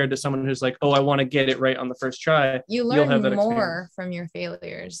experience compared to someone who's like, oh, I want to get it right on the first try. You learn more from your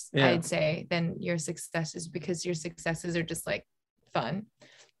failures, I'd say, than your successes, because your successes are just like fun,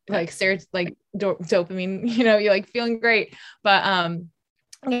 like dopamine, you're like feeling great. But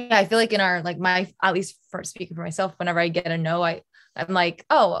I feel like in our, like, at least for speaking for myself, whenever I get a no, I'm like,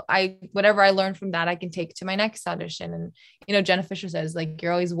 oh, whatever I learned from that, I can take to my next audition. And, Jenna Fisher says, like,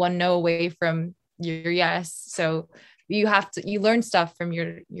 you're always one no away from your yes. So you learn stuff from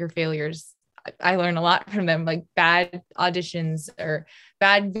your failures. I learn a lot from them, like bad auditions or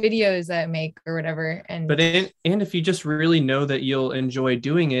bad videos that I make or whatever. And if you just really know that you'll enjoy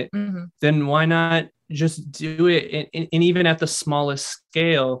doing it, then why not just do it? And even at the smallest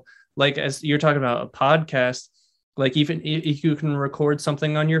scale, like as you're talking about a podcast, like even if you can record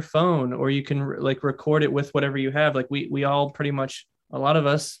something on your phone, or you can like record it with whatever you have. Like we all pretty much,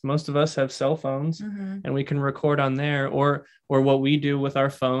 most of us have cell phones, and we can record on there, or what we do with our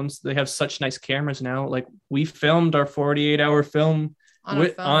phones. They have such nice cameras now. Like we filmed our 48-hour film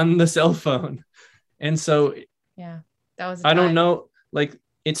on the cell phone. And so, yeah, that was, I don't know, like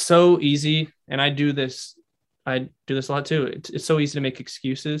it's so easy. And I do this a lot too. It's so easy to make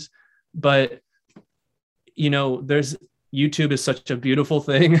excuses, but YouTube is such a beautiful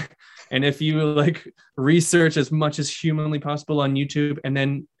thing. And if you like research as much as humanly possible on YouTube, and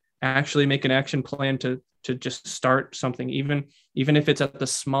then actually make an action plan to just start something, even if it's at the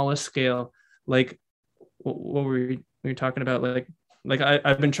smallest scale, like what were we talking about? Like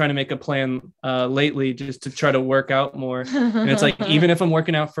I've been trying to make a plan lately just to try to work out more. And it's like, even if I'm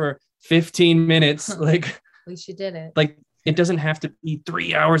working out for 15 minutes, like at least you did it. Like it doesn't have to be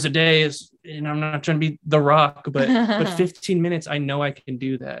 3 hours a day, and I'm not trying to be The Rock, but 15 minutes, I know I can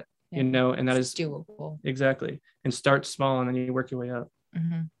do that, and that is doable. Exactly. And start small, and then you work your way up.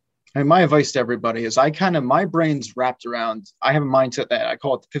 And my advice to everybody is my brain's wrapped around, I have a mindset that I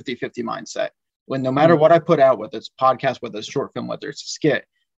call it the 50-50 mindset. When no matter what I put out, whether it's a podcast, whether it's a short film, whether it's a skit,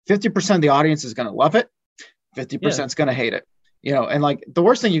 50% of the audience is going to love it. 50% is going to hate it. And like the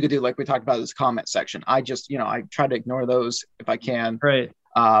worst thing you could do, like we talked about, is comment section. I just, I try to ignore those if I can. Right.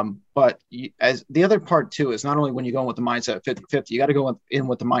 But as the other part too, is not only when you go in with the mindset of 50-50, you got to go in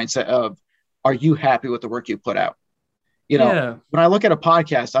with the mindset of, are you happy with the work you put out? When I look at a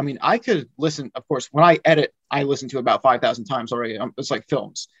podcast, I mean, I could listen, of course, when I edit, I listen to about 5,000 times already. It's like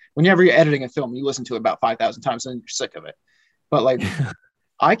films. Whenever you're editing a film, you listen to it about 5,000 times and you're sick of it. But like,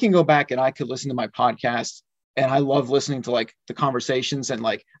 I can go back and I could listen to my podcast, and I love listening to like the conversations, and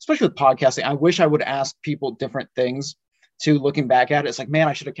like, especially with podcasting, I wish I would ask people different things to looking back at it. It's like, man,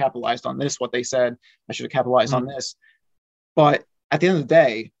 I should have capitalized on this, what they said. I should have capitalized on this. But at the end of the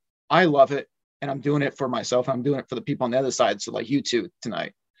day, I love it. And I'm doing it for myself. I'm doing it for the people on the other side. So like you two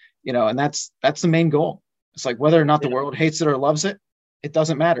tonight, and that's the main goal. It's like, whether or not the world hates it or loves it, it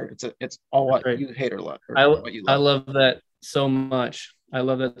doesn't matter. It's all what you hate or love. What you love. I love that so much. I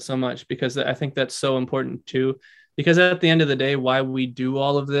love that so much, because I think that's so important too. Because at the end of the day, why we do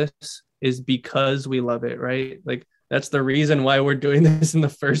all of this is because we love it, right? Like that's the reason why we're doing this in the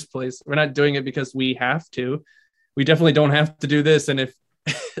first place. We're not doing it because we have to. We definitely don't have to do this. And if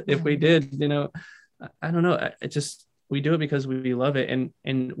we did, I don't know. We do it because we love it.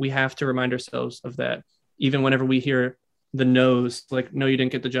 And we have to remind ourselves of that. Even whenever we hear the no's, like, no, you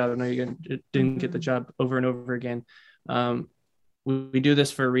didn't get the job. No, you didn't get the job, over and over again. We do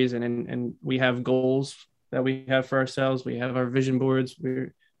this for a reason, and we have goals that we have for ourselves. We have our vision boards.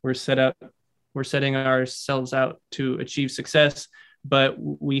 We're setting ourselves out to achieve success, but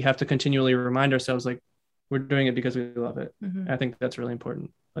we have to continually remind ourselves, like, we're doing it because we love it. I think that's really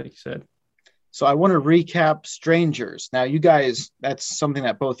important, like you said. So I want to recap Strangers. Now, you guys, that's something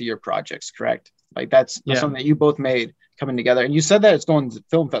that both of your projects, correct? Like that's something that you both made coming together. And you said that it's going to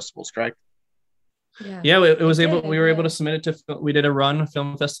film festivals, correct? Yeah, we were able to submit it to, we did a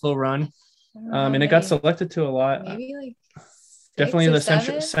film festival run. And it got selected to a lot. Maybe like definitely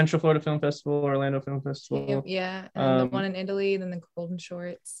the Central Florida Film Festival, Orlando Film Festival. Yeah. And the one in Italy, then the Golden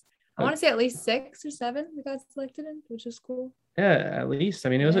Shorts. I want to say at least 6 or 7 we got selected in, which is cool. Yeah, at least. I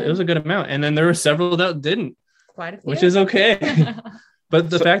mean, it was a good amount. And then there were several that didn't. Quite a few. Which is okay. But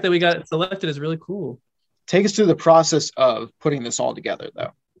the fact that we got selected is really cool. Take us through the process of putting this all together,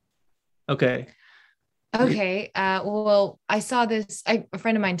 though. Okay. Well, I saw this. A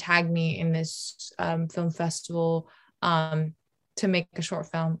friend of mine tagged me in this film festival to make a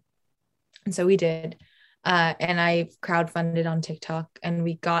short film. And so we did. And I crowdfunded on TikTok, and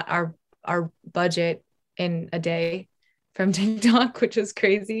we got our budget in a day from TikTok, which was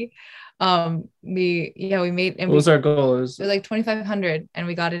crazy. We made, and what was our goal? It was like 2,500, and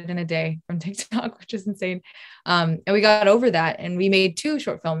we got it in a day from TikTok, which is insane. And we got over that, and we made 2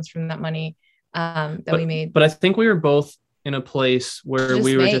 short films from that money we made. But I think we were both in a place where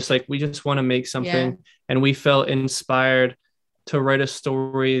we were just like, we just want to make something, and we felt inspired to write a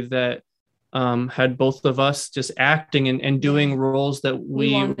story that had both of us just acting and doing roles that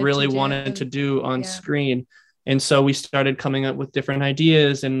we really wanted to do on screen. And so we started coming up with different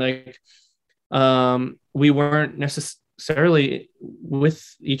ideas, and like we weren't necessarily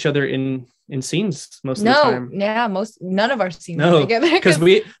with each other in in scenes most of the time. None of our scenes no, together because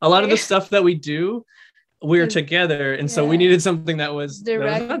a lot of the stuff that we do, we're together, and so we needed something that was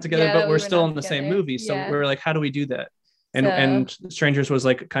not together, but we're still in the same movie. So we're like, how do we do that? And Strangers was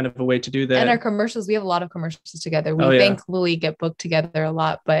like kind of a way to do that. And our commercials, we have a lot of commercials together. We thankfully get booked together a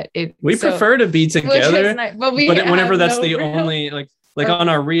lot, but we prefer to be together. Nice, but whenever that's the only like on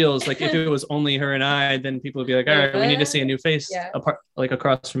our reels, like if it was only her and I, then people would be like, all right, we need to see a new face apart, like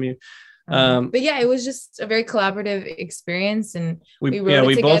across from you. But yeah, it was just a very collaborative experience, and we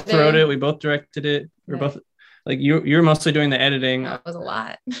both wrote it, we both directed it. We're both like you're mostly doing the editing. That was a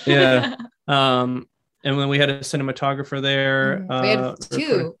lot. Yeah. And when we had a cinematographer there, we had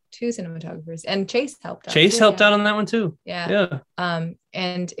two cinematographers, and Chase helped out. Chase helped out on that one too. Yeah.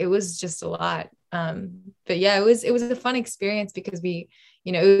 And it was just a lot. But yeah, it was a fun experience because we,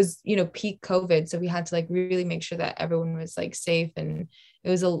 it was, peak COVID. So we had to like really make sure that everyone was like safe, and it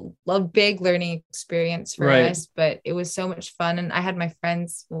was a big learning experience for us, but it was so much fun. And I had my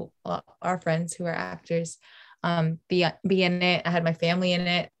friends, our friends who are actors, be in it. I had my family in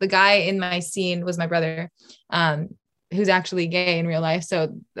it. The guy in my scene was my brother, who's actually gay in real life.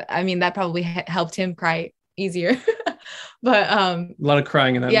 So, I mean, that probably helped him cry easier. But a lot of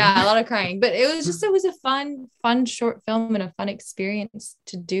crying in that. Yeah, movie. A lot of crying. But it was a fun short film and a fun experience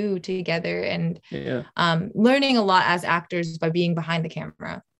to do together, and learning a lot as actors by being behind the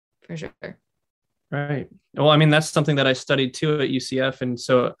camera, for sure. Right. Well, I mean, that's something that I studied too at UCF, and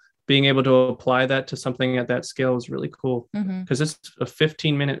so being able to apply that to something at that scale is really cool, because it's a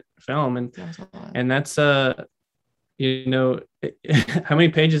 15-minute film, and that's how many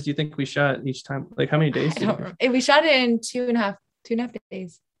pages do you think we shot each time? Like how many days? We shot it in 2.5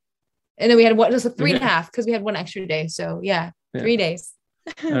 days, and then we had just 3.5 because we had one extra day. So 3 days.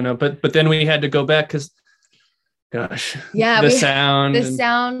 I know, but then we had to go back because, gosh, the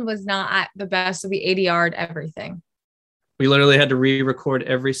sound was not at the best, so we ADR'd everything. We literally had to re-record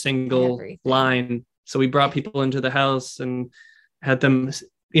every single line. So we brought people into the house and had them,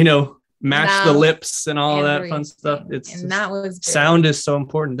 match the lips and all that fun stuff. That was good. Sound is so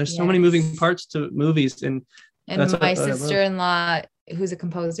important. There's so many moving parts to movies, and my sister-in-law, who's a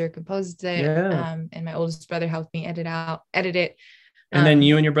composer, composed it. And my oldest brother helped me edit it. And then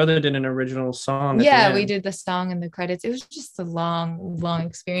you and your brother did an original song. We did the song and the credits. It was just a long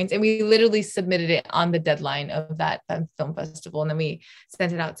experience, and we literally submitted it on the deadline of that film festival, and then we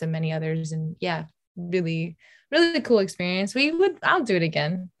sent it out to many others. And really, really cool experience. I'll do it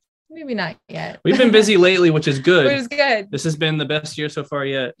again. Maybe not yet. We've been busy lately, which is good. It was good. This has been the best year so far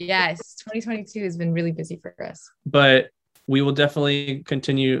yet. Yes, 2022 has been really busy for us. But we will definitely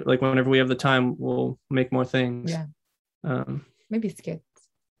continue. Like whenever we have the time, we'll make more things. Yeah. Maybe skits.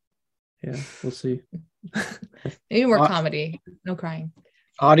 Yeah, we'll see. Maybe more comedy. No crying.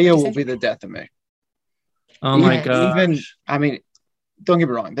 Audio will be the death of me. Oh my god. Don't get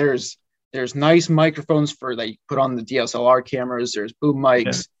me wrong. There's nice microphones that you put on the DSLR cameras. There's boom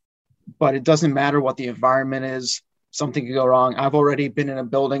mics. But it doesn't matter what the environment is. Something could go wrong. I've already been in a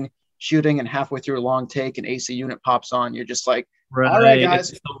building shooting, and halfway through a long take, an AC unit pops on. You're just like, all right, guys.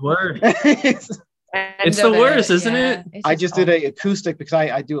 It's the worst. It's the worst, isn't it? I just did a acoustic because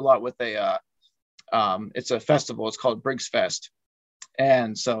I do a lot with it's a festival. It's called Briggs Fest.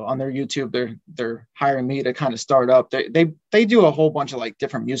 And so on their YouTube, they're hiring me to kind of start up. They do a whole bunch of like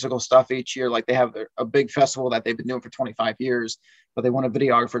different musical stuff each year. Like they have a big festival that they've been doing for 25 years, but they want a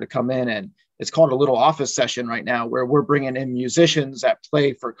videographer to come in, and it's called a little office session right now, where we're bringing in musicians that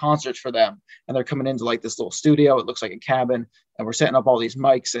play for concerts for them. And they're coming into like this little studio. It looks like a cabin, and we're setting up all these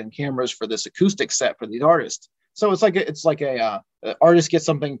mics and cameras for this acoustic set for these artists. So it's like a artist gets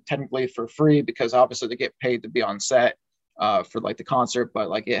something technically for free, because obviously they get paid to be on set for like the concert, but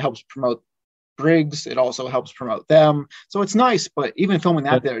like it helps promote Briggs. It also helps promote them. So it's nice. But even filming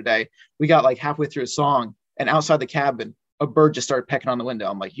that the other day, we got like halfway through a song, and outside the cabin, a bird just started pecking on the window.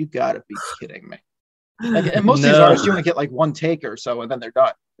 I'm like, you gotta be kidding me. Like, and most of these artists, you only get like one take or so, and then they're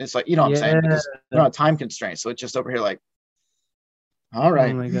done. It's like, what I'm saying? Because they're on time constraints. So it's just over here like, all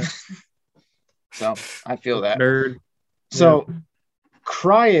right. Oh my God. So I feel that. Nerd. So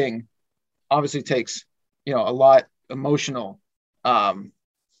crying obviously takes, a lot emotional. I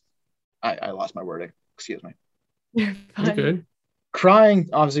lost my wording. Excuse me. You're good. Crying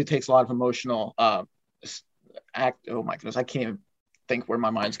obviously takes a lot of emotional act. Oh my goodness, I can't even think where my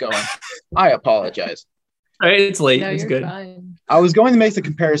mind's going. I apologize. It's late. No, it's good. Fine. I was going to make the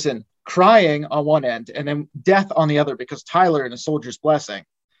comparison: crying on one end and then death on the other, because Tyler in A Soldier's Blessing.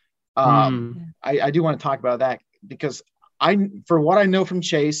 I do want to talk about that, because for what I know from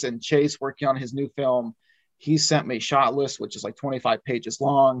Chase, and Chase working on his new film, He sent me shot lists, which is like 25 pages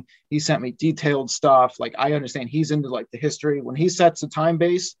long. He sent me detailed stuff. Like, I understand he's into like the history. When he sets a time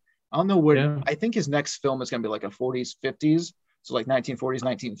base, I don't know where, I think his next film is going to be like a 40s, 50s. So like 1940s,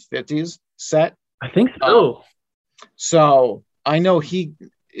 1950s set. I think so. So I know he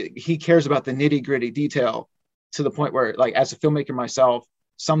cares about the nitty gritty detail to the point where, like, as a filmmaker myself,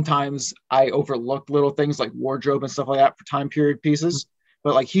 sometimes I overlook little things like wardrobe and stuff like that for time period pieces,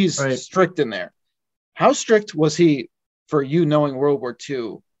 but like he's strict in there. How strict was he for you knowing World War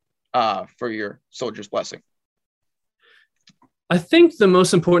II for your Soldier's Blessing? I think the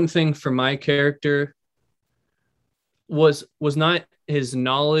most important thing for my character was not his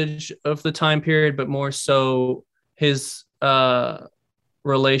knowledge of the time period, but more so his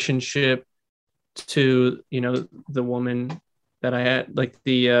relationship to, you know, the woman that I had, like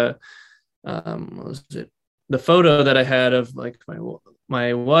the what was it? The photo that I had of like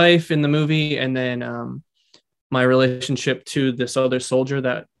my wife in the movie, and then my relationship to this other soldier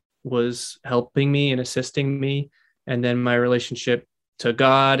that was helping me and assisting me, and then my relationship to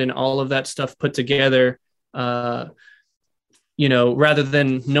God and all of that stuff put together, you know, rather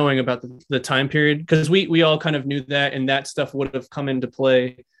than knowing about the time period, because we all kind of knew that, and that stuff would have come into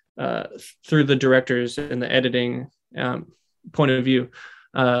play through the directors and the editing point of view.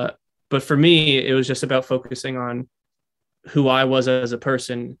 But for me, it was just about focusing on who I was as a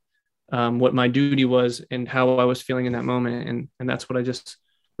person, what my duty was, and how I was feeling in that moment. And that's what I just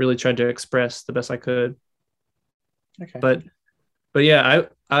really tried to express the best I could. Okay. But yeah,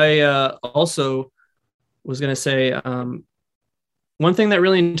 I also was going to say, one thing that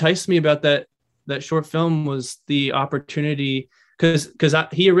really enticed me about that short film was the opportunity, because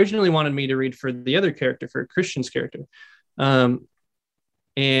he originally wanted me to read for the other character, for Christian's character.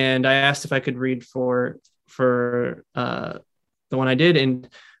 And I asked if I could read for the one I did. And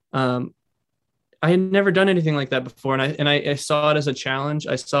I had never done anything like that before. And I saw it as a challenge.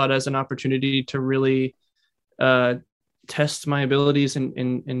 I saw it as an opportunity to really test my abilities.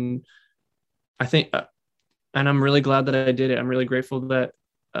 And I think, and I'm really glad that I did it. I'm really grateful that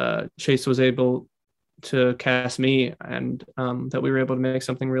Chase was able to cast me, and that we were able to make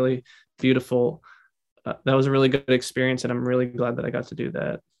something really beautiful. That was a really good experience, and I'm really glad that I got to do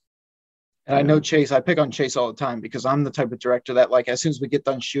that. And I know Chase, I pick on Chase all the time because I'm the type of director that, like, as soon as we get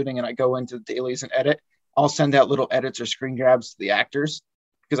done shooting and I go into the dailies and edit, I'll send out little edits or screen grabs to the actors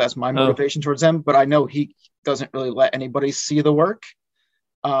because that's my motivation towards them. But I know he doesn't really let anybody see the work.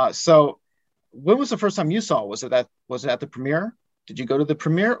 So when was the first time you saw? Was it at the premiere? Did you go to the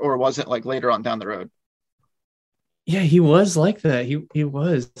premiere, or was it like later on down the road? Yeah, he was like that. He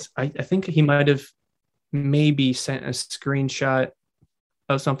was. I think he might have maybe sent a screenshot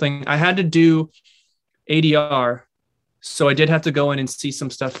of something. I had to do ADR, so I did have to go in and see some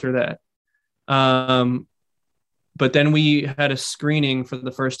stuff through that. But then we had a screening for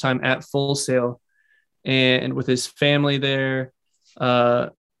the first time at Full Sail, and with his family there,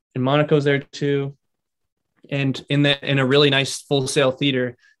 and Monaco's there too, and in a really nice Full Sail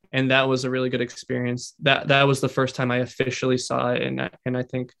theater. And that was a really good experience. That was the first time I officially saw it, and I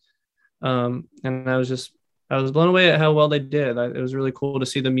think, and I was blown away at how well they did. It was really cool to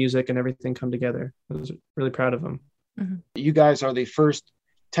see the music and everything come together. I was really proud of them. Mm-hmm. You guys are the first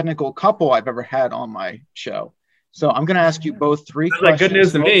technical couple I've ever had on my show, so I'm going to ask you both three questions. Like good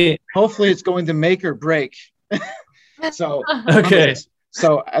news to me. Hopefully, it's going to make or break. So okay.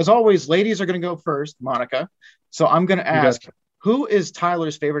 So as always, ladies are going to go first. Monica. So I'm going to ask, who is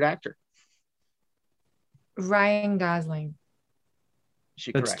Tyler's favorite actor? Ryan Gosling.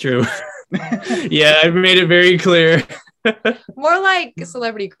 That's true. Yeah, I've made it very clear. More like a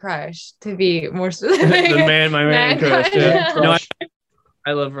celebrity crush, to be more specific. My man crush. Yeah. No,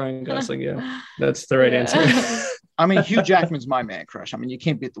 I love Ryan Gosling. Yeah, that's the right answer. I mean, Hugh Jackman's my man crush. I mean, you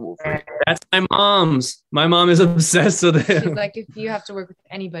can't beat the Wolverine. That's my mom's. My mom is obsessed with him. She's like, if you have to work with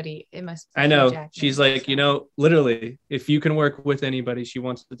anybody, it must be I know. Hugh Jackman. She's like, literally, if you can work with anybody, she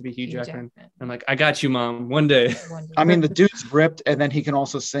wants it to be Hugh Jackman. I'm like, I got you, Mom. One day. I mean, the dude's ripped, and then he can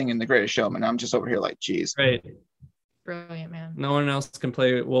also sing in The Greatest Showman. I'm just over here like, geez. Right. Brilliant, man. No one else can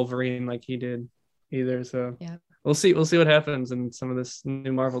play Wolverine like he did either. So yeah, we'll see what happens in some of this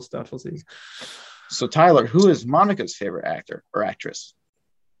new Marvel stuff. We'll see. So Tyler, who is Monica's favorite actor or actress?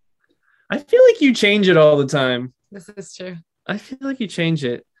 I feel like you change it all the time. This is true. I feel like you change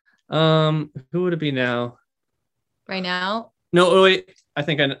it. Who would it be now? Right now? No, wait. I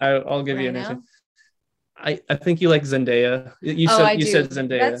think I'll give you an answer. I think you like Zendaya. You said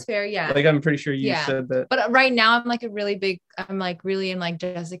Zendaya. That's fair, yeah. Like I'm pretty sure you said that. But right now I'm like I'm like really in like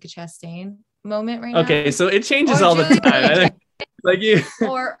Jessica Chastain moment right now. Okay, so it changes all the time. Like you,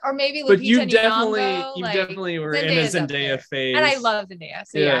 or maybe Lupita but you Nyong'o, definitely were in a Zendaya's up there. Zendaya phase. And I love Zendaya.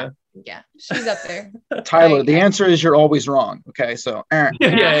 So yeah, she's up there. Tyler, the answer is you're always wrong. Okay, so yeah.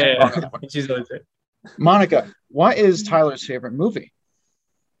 She's always right. Monica, what is Tyler's favorite movie?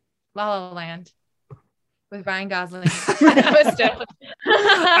 La La Land with Ryan Gosling.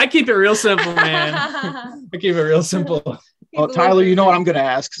 I keep it real simple, man. I keep it real simple. Well, Tyler, you know what I'm going to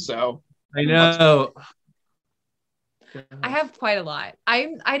ask, so I know. I have quite a lot. I've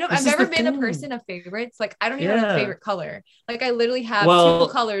never been a person of favorites. Like I don't even have a favorite color. Like I literally have two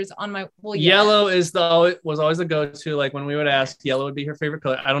colors on my yellow was always the go-to. Like when we would ask, yellow would be her favorite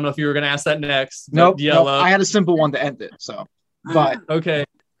color. I don't know if you were gonna ask that next. Nope. I had a simple one to end it. So but okay.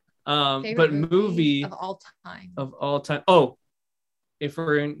 But movie of all time. Oh, if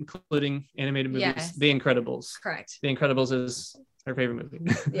we're including animated movies, yes. The Incredibles. Correct. The Incredibles is her favorite movie.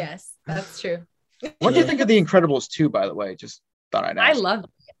 Yes, that's true. What do you think of The Incredibles 2, by the way? Just thought I'd ask. I love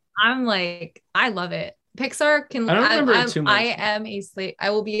it. I love it. Pixar can. I don't remember it too much. I am a slave.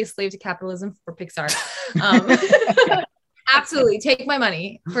 I will be a slave to capitalism for Pixar. Absolutely, take my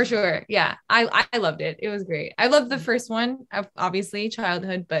money for sure. Yeah, I loved it. It was great. I loved the first one, obviously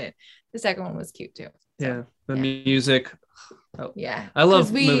childhood, but the second one was cute too. So, yeah, the music. Oh, yeah, I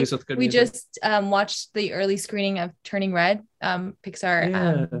love movies with good music. We just watched the early screening of Turning Red,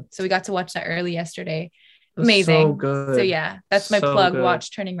 Pixar. So we got to watch that early yesterday. Amazing. So good. So yeah, that's my plug. Good.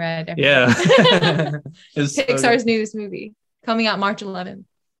 Watch Turning Red. Yeah. Pixar's newest movie coming out March 11th.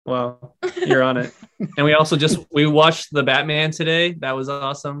 Wow, you're on it. And we watched the Batman today. That was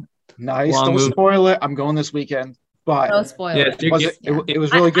awesome. Nice. Don't spoil it. I'm going this weekend. But don't spoil it. It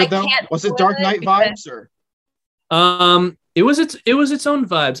was really good though. Was it Dark Knight vibes or? It was its own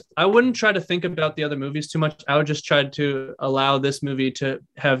vibes. I wouldn't try to think about the other movies too much. I would just try to allow this movie to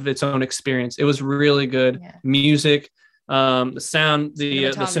have its own experience. It was really good. Yeah. Music, the sound, the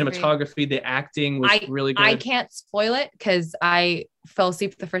cinematography, the acting was really good. I can't spoil it because I fell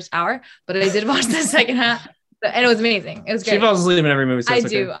asleep the first hour, but I did watch the second half. And it was amazing. It was great. She falls asleep in every movie. So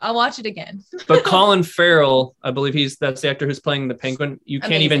do. I'll watch it again. But Colin Farrell, I believe that's the actor who's playing the Penguin. You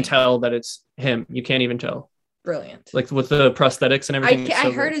can't even tell that it's him. You can't even tell. Brilliant. Like with the prosthetics and everything.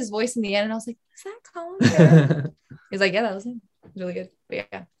 I heard his voice in the end and I was like, is that Colin Farrell? He's like, yeah, that was him. It was really good. But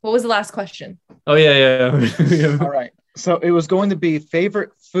yeah. What was the last question? Oh, yeah. All right. So it was going to be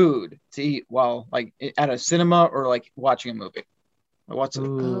favorite food to eat while like at a cinema or like watching a movie. What's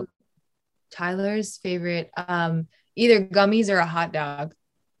it? Tyler's favorite, either gummies or a hot dog.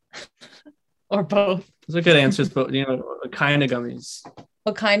 Or both. Those are good answers, but what kind of gummies?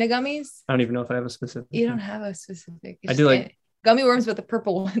 What kind of gummies? I don't even know if I have a specific. You don't have a specific. I do like gummy worms, but the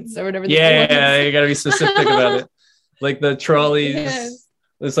purple ones or whatever. Yeah, you gotta be specific about it. Like the trolleys. Yes.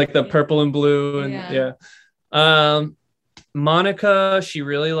 It's like the purple and blue, and Monica, she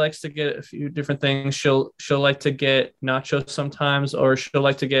really likes to get a few different things. She'll like to get nachos sometimes, or she'll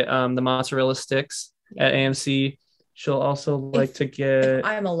like to get the mozzarella sticks at AMC. She'll also like to get. If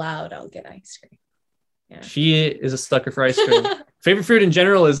I'm allowed, I'll get ice cream. Yeah. She is a sucker for ice cream. Favorite food in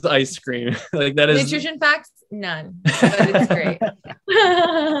general is ice cream. Like that is nutrition facts, none, but it's great.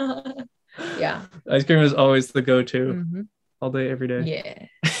 Yeah, ice cream is always the go-to all day, every day.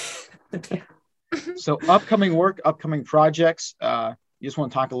 Yeah. So upcoming work, upcoming projects. You just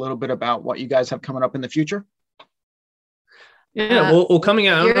want to talk a little bit about what you guys have coming up in the future? Yeah, well, coming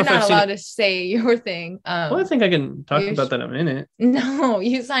out. You're not allowed to say your thing. Well, I think I can talk about that in a minute. No,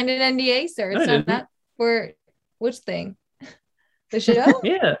 you signed an NDA, sir. It's not that for which thing? The show?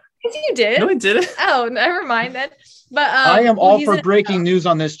 Yeah. Yes, you did. No, I didn't. Oh, never mind then. But I am all for breaking news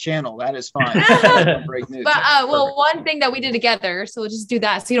on this channel. That is fine. Break news. But well, one thing that we did together, so we'll just do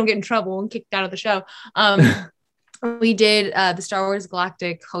that so you don't get in trouble and kicked out of the show. We did the Star Wars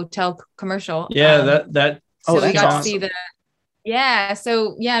Galactic Hotel commercial. Yeah, that. So we got to see the. Yeah.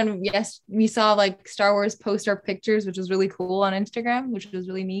 So and yes, we saw like Star Wars poster pictures, which was really cool on Instagram, which was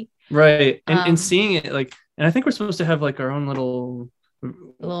really neat. Right, and seeing it like, and I think we're supposed to have like our own little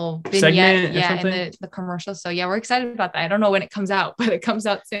vignette, in the commercial. So yeah, we're excited about that. I don't know when it comes out, but it comes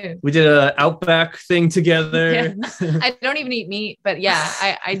out soon. We did a Outback thing together. Yeah. I don't even eat meat, but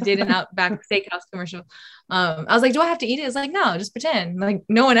yeah, I did an Outback steakhouse commercial. I was like, do I have to eat it? It's like, no, just pretend. Like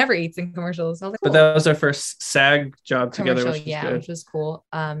no one ever eats in commercials. I was like, cool. But that was our first SAG job together, which was cool.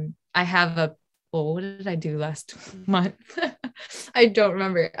 I have what did I do last month? I don't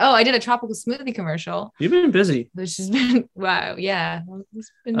remember. Oh, I did a tropical smoothie commercial. You've been busy. Which has been wow. Yeah,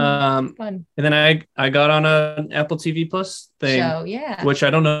 it's been fun. And then I got on an Apple TV Plus thing. Show, yeah. Which I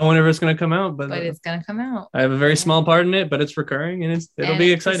don't know whenever it's going to come out, but it's going to come out. I have a very small part in it, but it's recurring and it'll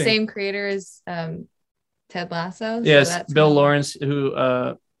be exciting. The same creator as Ted Lasso. Yes, so that's Bill me. Lawrence, who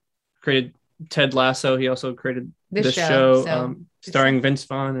created Ted Lasso. He also created this show, so starring Vince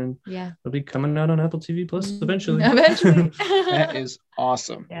Vaughn, and yeah, it'll be coming out on Apple TV Plus eventually. Eventually. That is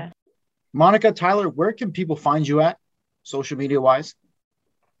awesome. Yeah. Monica, Tyler, where can people find you at, social media wise?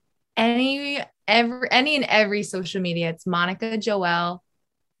 Any and every social media. It's Monica Joelle.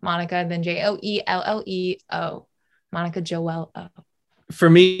 Monica, then JOELLEO. Monica Joelle O. For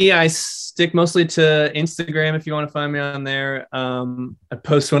me, I stick mostly to Instagram. If you want to find me on there, I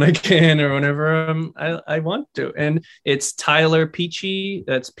post when I can or whenever I want to, and it's Tyler PICCHI.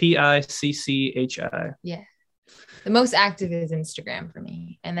 That's PICCHI. Yeah, the most active is Instagram for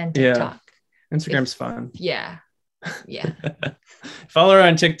me, and then TikTok. Yeah. Instagram's fun. Yeah. Follow her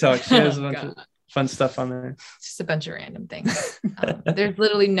on TikTok. She has a Oh, bunch of fun stuff on there. just a bunch of random things. There's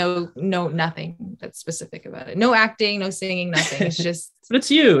literally nothing that's specific about it. No acting, no singing, nothing. It's just. But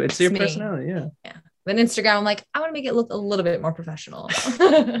it's you. It's your me. personality. Yeah. Yeah. Then Instagram, I'm like, I want to make it look a little bit more professional.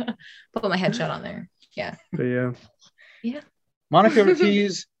 Put my headshot on there. Yeah. But yeah. Yeah. Monica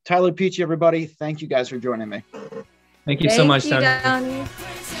Ortiz, Tyler PICCHI, everybody. Thank you guys for joining me. Thank you so much, Thank you, Tony.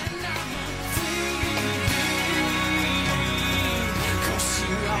 Donnie.